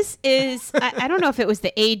thing is I don't know if it was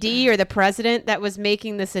the AD or the president that was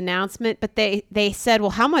making this announcement, but they said,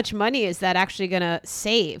 well, how much money is that actually going to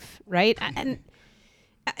save, right? And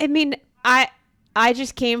I mean, I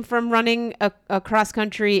just came from running a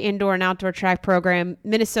cross-country indoor and outdoor track program.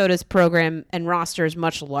 Minnesota's program and roster is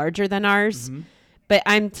much larger than ours. But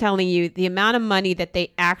I'm telling you, the amount of money that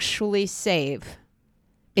they actually save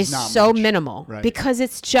is not so much. minimal Right. because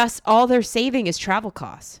it's just all they're saving is travel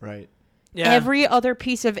costs. Right. Yeah. Every other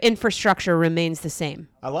piece of infrastructure remains the same.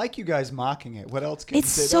 I like you guys mocking it. What else can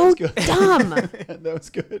It's you say? so that was good. dumb. Yeah, that was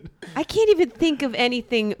good. I can't even think of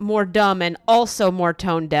anything more dumb and also more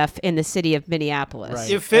tone deaf in the city of Minneapolis. Right.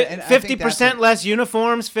 You And I think 50% less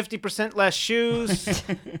uniforms, 50% less shoes.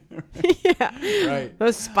 Yeah. Right.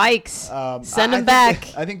 Those spikes. Send I them think back.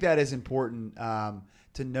 I think that is important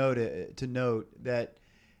to note that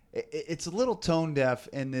it's a little tone deaf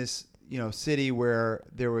in this city where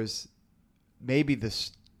there was maybe the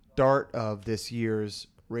start of this year's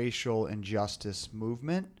racial injustice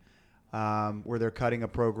movement, where they're cutting a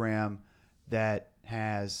program that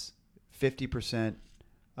has 50%,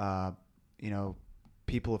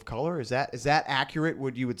 people of color. Is that accurate?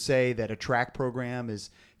 Would you say that a track program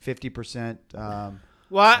is 50%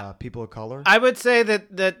 Well, people of color? I would say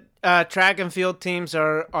that track and field teams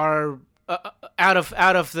are out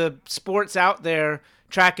of the sports out there.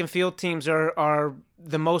 Track and field teams are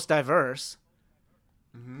the most diverse.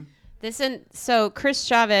 So Chris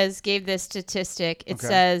Chavez gave this statistic. It Okay.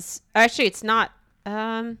 says, actually, it's not.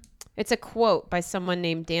 It's a quote by someone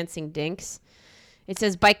named Dancing Dinks. It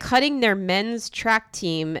says, by cutting their men's track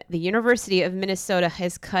team, the University of Minnesota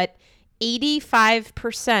has cut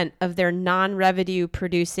 85% of their non-revenue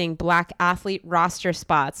producing black athlete roster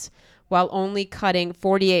spots, while only cutting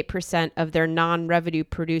 48% of their non-revenue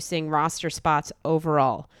producing roster spots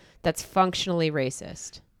overall. That's functionally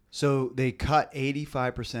racist. So they cut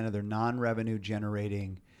 85% of their non-revenue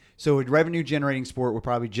generating. So a revenue generating sport would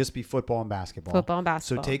probably just be football and basketball. Football and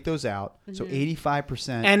basketball. So take those out. So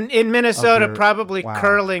 85%. And in Minnesota, their- probably wow.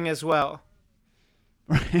 curling as well.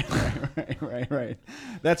 right.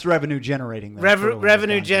 That's revenue generating. though. Curling is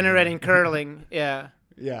Revenue not generating curling. Yeah.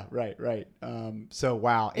 Yeah, right. So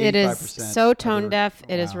wow, 85%. It is so tone deaf.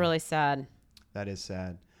 It is Wow. really sad. That is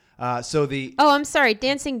sad. So the Oh, I'm sorry.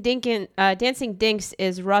 Dancing Dinks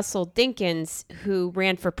is Russell Dinkins, who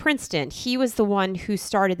ran for Princeton. He was the one who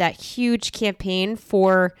started that huge campaign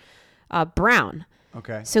for Brown.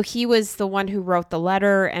 okay. So he was the one who wrote the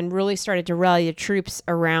letter and really started to rally the troops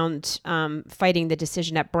around fighting the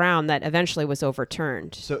decision at Brown that eventually was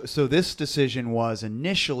overturned. So this decision was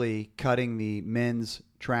initially cutting the men's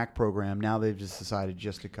track program. Now they've just decided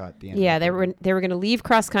just to cut the. Yeah, they were going to leave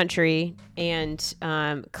cross country and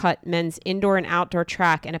cut men's indoor and outdoor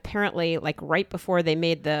track. And apparently, like right before they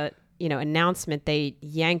made the announcement, they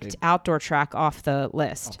yanked outdoor track off the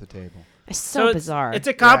list. off the table. It's so bizarre. It's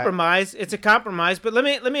a compromise. It's a compromise. But let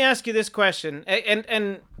me ask you this question,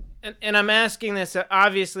 and I'm asking this.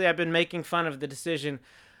 Obviously, I've been making fun of the decision,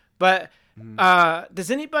 but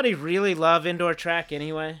does anybody really love indoor track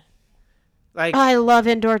anyway? Like, I love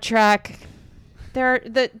indoor track. There are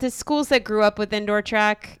the schools that grew up with indoor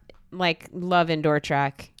track love indoor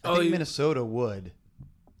track. I think Minnesota would.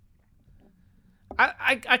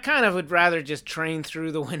 I kind of would rather just train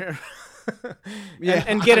through the winter, Yeah.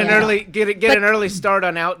 and get an early start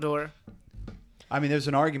on outdoor. I mean, there's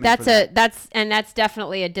an argument. That's for that. that's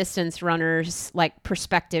definitely a distance runner's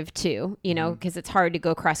perspective too, because it's hard to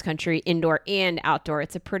go cross country indoor and outdoor.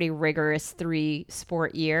 It's a pretty rigorous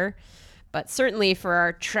 3-sport year. But certainly for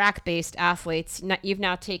our track-based athletes, you've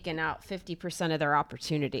now taken out 50% of their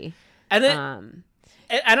opportunity. And then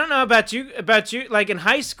I don't know about you. Like in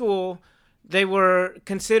high school, they were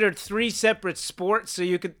considered 3 separate sports, so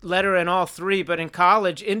you could letter in all 3. But in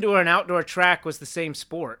college, indoor and outdoor track was the same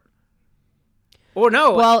sport. Or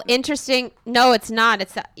no? Well, interesting. No, it's not.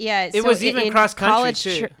 It's it was even cross country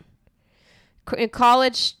too. In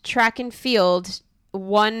college track and field,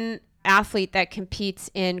 one athlete that competes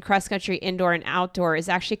in cross country indoor and outdoor is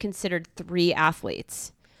actually considered 3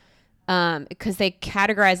 athletes because they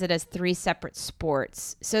categorize it as 3 separate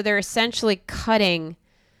sports. So they're essentially cutting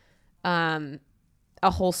a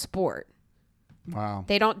whole sport. Wow.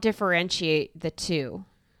 They don't differentiate the two.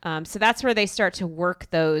 So that's where they start to work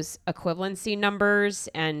those equivalency numbers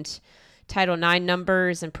and Title IX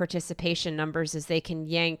numbers and participation numbers, as they can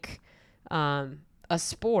yank a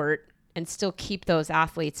sport and still keep those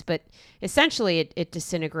athletes, but essentially it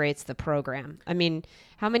disintegrates the program. I mean,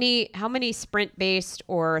 how many sprint based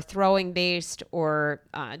or throwing based or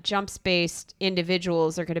jumps based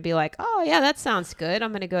individuals are going to be like, oh yeah, that sounds good.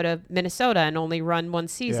 I'm going to go to Minnesota and only run one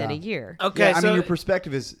season a year. Okay, Yeah, I so mean, your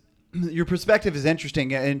perspective is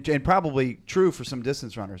interesting and probably true for some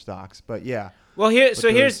distance runners, Docs. But yeah. well,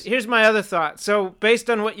 here's my other thought. So based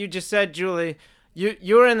on what you just said, Julie,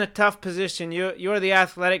 you're in a tough position. You're the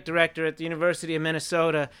athletic director at the University of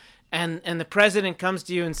Minnesota, and the president comes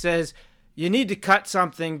to you and says, you need to cut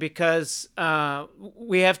something because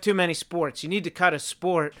we have too many sports. You need to cut a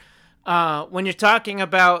sport. when you're talking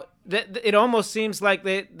about it almost seems like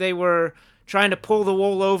they were trying to pull the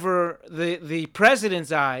wool over the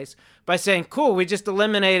president's eyes by saying, cool, we just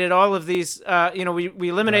eliminated all of these, we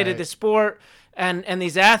eliminated the sport and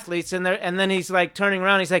these athletes, and then he's like turning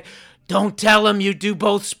around, he's like, don't tell them you do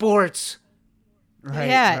both sports.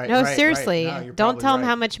 Seriously. No, don't tell them right.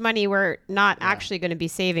 how much money we're not actually going to be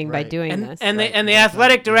saving by doing this. And the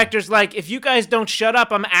athletic director's like, if you guys don't shut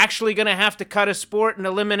up, I'm actually going to have to cut a sport and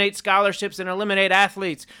eliminate scholarships and eliminate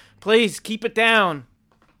athletes. Please keep it down.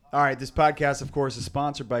 All right, this podcast, of course, is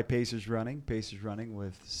sponsored by Pacers Running. Pacers Running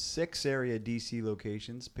with 6 area DC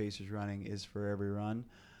locations. Pacers Running is for every run.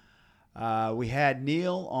 We had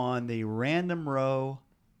Neil on the Random Row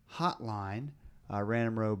hotline.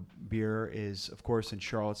 Random Row Beer is, of course, in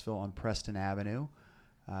Charlottesville on Preston Avenue.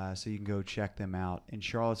 So you can go check them out in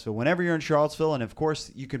Charlottesville. Whenever you're in Charlottesville, and, of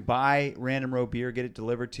course, you can buy Random Row Beer, get it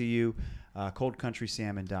delivered to you,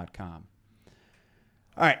 coldcountrysalmon.com.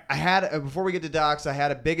 All right, I had before we get to Docs, I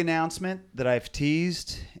had a big announcement that I've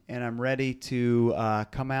teased, and I'm ready to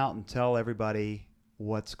come out and tell everybody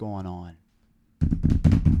what's going on.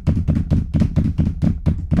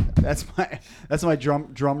 That's my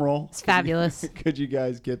drum roll. It's fabulous. Could you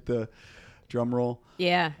guys get the drum roll?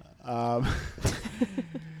 Yeah. Yeah, all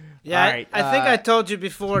right, I think I told you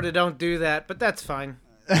before to don't do that, but that's fine.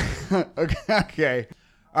 Okay.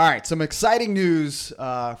 All right, some exciting news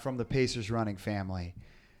from the Pacers Running family.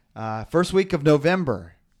 First week of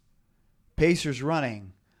November, Pacers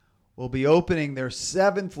Running will be opening their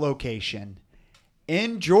 7th location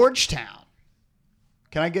in Georgetown.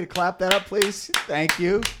 Can I clap that up, please? Thank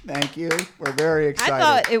you. We're very excited. I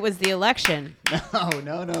thought it was the election.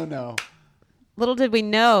 No. Little did we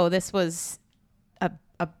know this was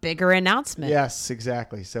a bigger announcement. Yes,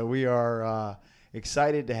 exactly. So we are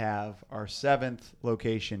excited to have our 7th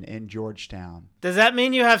location in Georgetown. Does that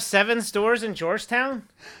mean you have 7 stores in Georgetown?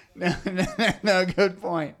 No, good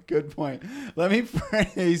point. Let me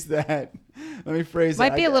phrase that.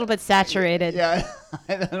 Might be a little bit saturated. Yeah,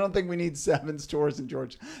 I don't think we need 7 stores in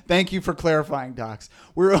Georgetown. Thank you for clarifying, Docs.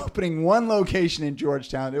 We're opening 1 location in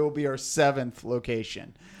Georgetown. It will be our 7th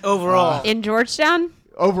location. Overall. In Georgetown?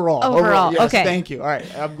 Overall. Yes, okay. Thank you. All right.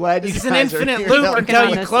 I'm glad you It's guys an are infinite here. loop No, until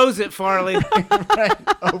you this. close it, Farley. Right.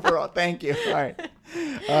 Overall. Thank you. All right.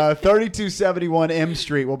 3271 M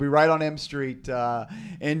Street. We'll be right on M Street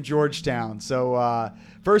in Georgetown. So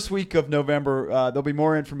first week of November, there'll be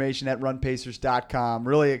more information at runpacers.com.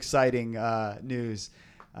 Really exciting news.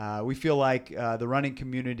 We feel like the running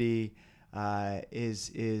community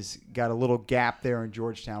is got a little gap there in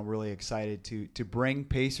Georgetown. Really excited to bring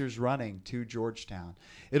Pacers Running to Georgetown.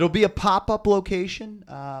 It'll be a pop-up location.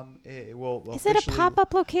 Is it a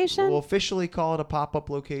pop-up location? We'll officially call it a pop-up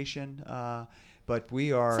location. But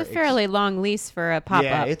we are. It's a fairly long lease for a pop-up.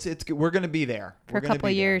 Yeah, we're going to be there For a couple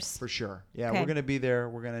of years. for sure. Yeah, Okay. we're going to be there.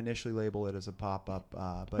 We're going to initially label it as a pop-up.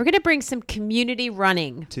 But We're going to bring some community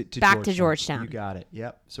running back to Georgetown. You got it.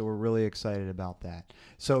 Yep. So we're really excited about that.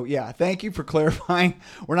 So yeah, thank you for clarifying.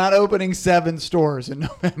 We're not opening 7 stores in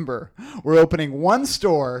November. We're opening 1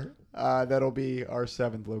 store. That'll be our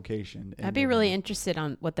 7th location. I'd be really interested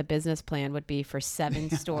on what the business plan would be for 7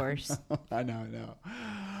 stores. I know.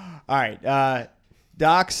 All right.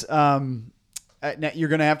 Docs, now you're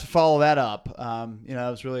going to have to follow that up. That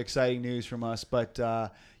was really exciting news from us. But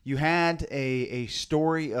you had a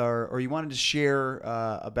story or you wanted to share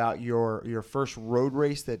about your first road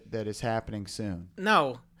race that is happening soon.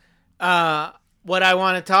 No. What I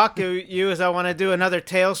want to talk to you is I want to do another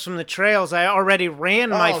Tales from the Trails. I already ran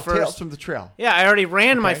my first. Tales from the Trail. Yeah, I already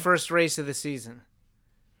ran my first race of the season.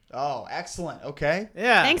 Oh, excellent. Okay.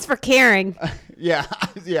 Yeah. Thanks for caring. Yeah.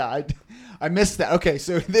 I missed that. Okay,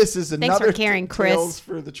 so this is another Thanks for caring, Chris. Tales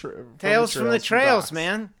for the Tales from the Trails, Docs.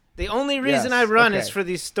 man. The only reason Yes, I run okay. is for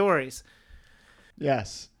these stories.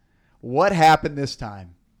 Yes. What happened this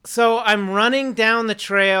time? So I'm running down the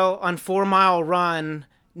trail on 4 Mile Run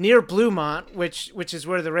near Bluemont, which is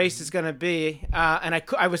where the race is going to be. And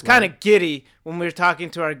I was kind of giddy when we were talking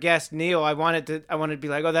to our guest Neil. I wanted to be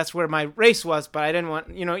like, oh, that's where my race was, but I didn't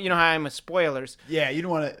want, you know how I'm with spoilers. Yeah, you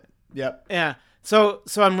don't want to. Yep. Yeah. So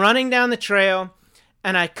I'm running down the trail,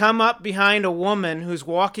 and I come up behind a woman who's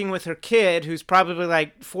walking with her kid, who's probably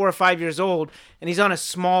like 4 or 5 years old, and he's on a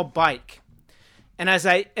small bike. And as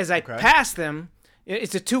I pass them,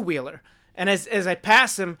 it's a 2-wheeler. And as I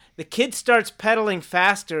pass him, the kid starts pedaling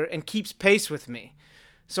faster and keeps pace with me.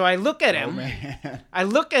 So I look at him. Oh, man. I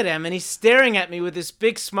look at him, and he's staring at me with this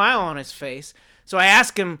big smile on his face. So I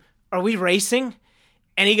ask him, "Are we racing?"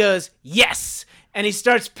 And he goes, "Yes." And he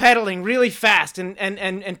starts pedaling really fast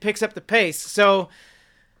and picks up the pace. So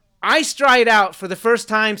I stride out for the first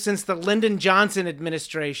time since the Lyndon Johnson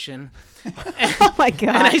administration. Oh my God.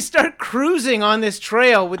 And I start cruising on this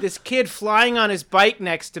trail with this kid flying on his bike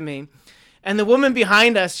next to me. And the woman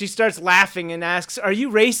behind us, she starts laughing and asks, "Are you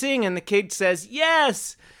racing?" And the kid says,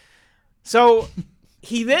 "Yes." So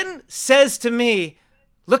he then says to me,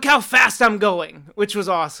 "Look how fast I'm going," which was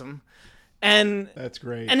awesome. And That's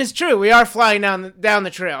great. And it's true. We are flying down the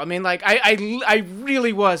trail. I mean, like, I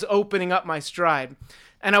really was opening up my stride.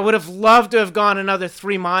 And I would have loved to have gone another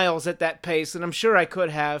 3 miles at that pace, and I'm sure I could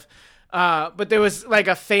have. But there was like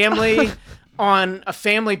a family on a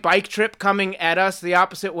family bike trip coming at us the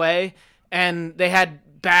opposite way, and they had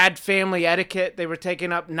bad family etiquette. They were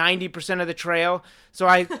taking up 90% of the trail. So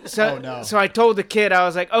I told the kid, I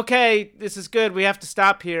was like, "Okay, this is good. We have to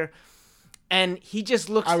stop here." And he just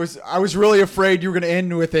looks. I was really afraid you were going to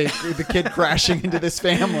end with the kid crashing into this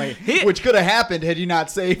family, which could have happened had you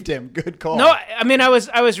not saved him. Good call. No, I mean, I was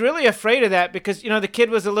really afraid of that because, you know, the kid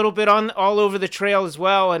was a little bit all over the trail as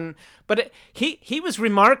well, but he was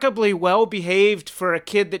remarkably well behaved for a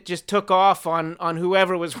kid that just took off on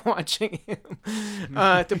whoever was watching him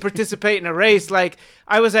to participate in a race. Like,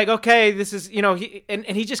 I was like, okay, this is, you know, and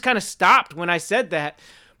he just kind of stopped when I said that,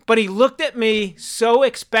 but he looked at me so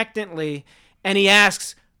expectantly. And he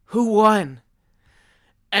asks, "Who won?"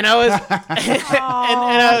 And I was,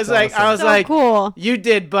 I was So like, cool. "You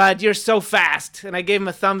did, bud. You're so fast." And I gave him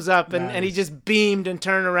a thumbs up, and he Nice. just beamed and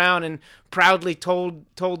turned around and proudly told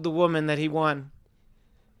the woman that he won.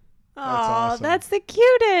 Oh, awesome. that's the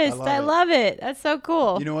cutest. I I love love it. That's so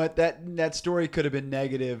cool. You know what? That story could have been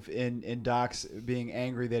negative in Doc's being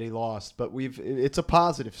angry that he lost, but it's a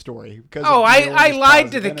positive story. Because Oh, of I Neil's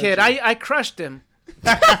lied to the positive kid. energy. I crushed him.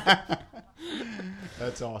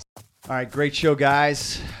 That's awesome. All right, great show,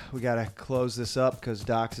 guys. We got to close this up because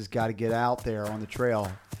Docs has got to get out there on the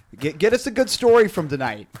trail. Get us a good story from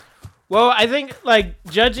tonight. Well, I think, like,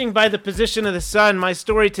 judging by the position of the sun, my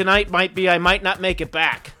story tonight might be I might not make it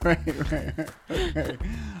back. Right. Okay.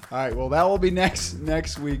 All right, well, that will be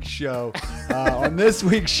next week's show. On this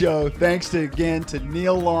week's show, thanks again to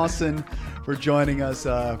Neil Lawson for joining us,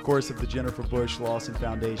 of course, of the Jennifer Bush Lawson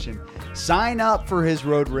Foundation. Sign up for his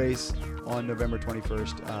road race on November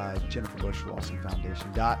 21st,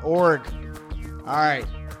 jenniferbushlawsonfoundation.org. All right.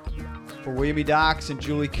 For William E. Docs and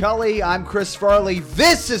Julie Cully, I'm Chris Farley.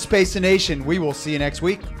 This is Space Nation. We will see you next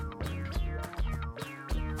week.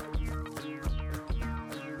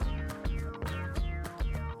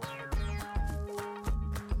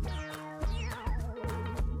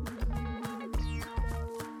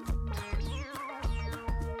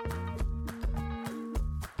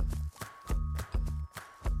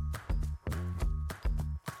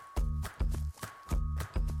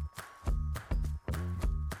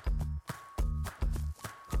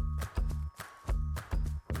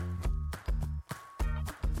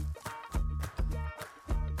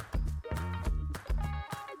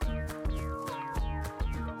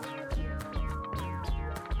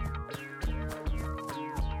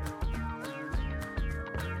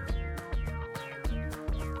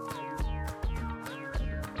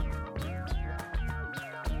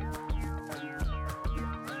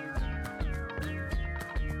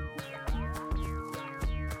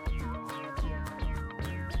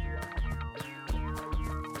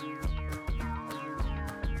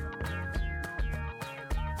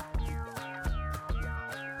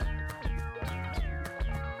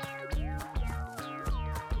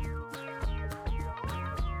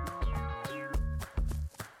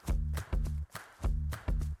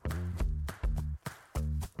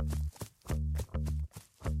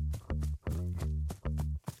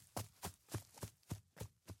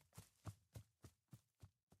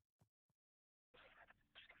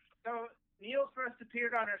 So Neil first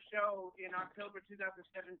appeared on our show in October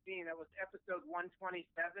 2017. That was episode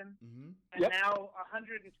 127. Mm-hmm. And Yep. now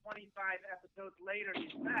 125 episodes later,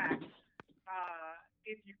 he's back.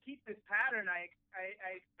 If you keep this pattern, I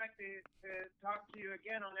expect to talk to you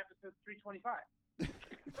again on episode 325.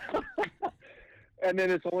 And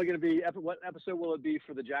then it's only going to be what episode will it be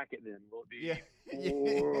for the jacket? Then will it be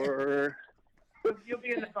or You'll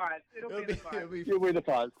be in the fives. It'll be in the fives. you'll be the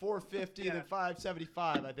five? 450 Yeah. then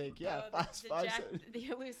 575, I think. Yeah, the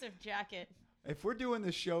elusive jacket. If we're doing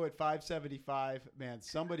this show at 575, man,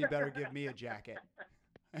 somebody better give me a jacket.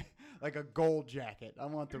 Like a gold jacket. I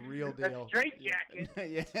want the real deal. A straight jacket.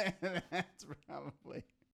 Yeah, that's probably.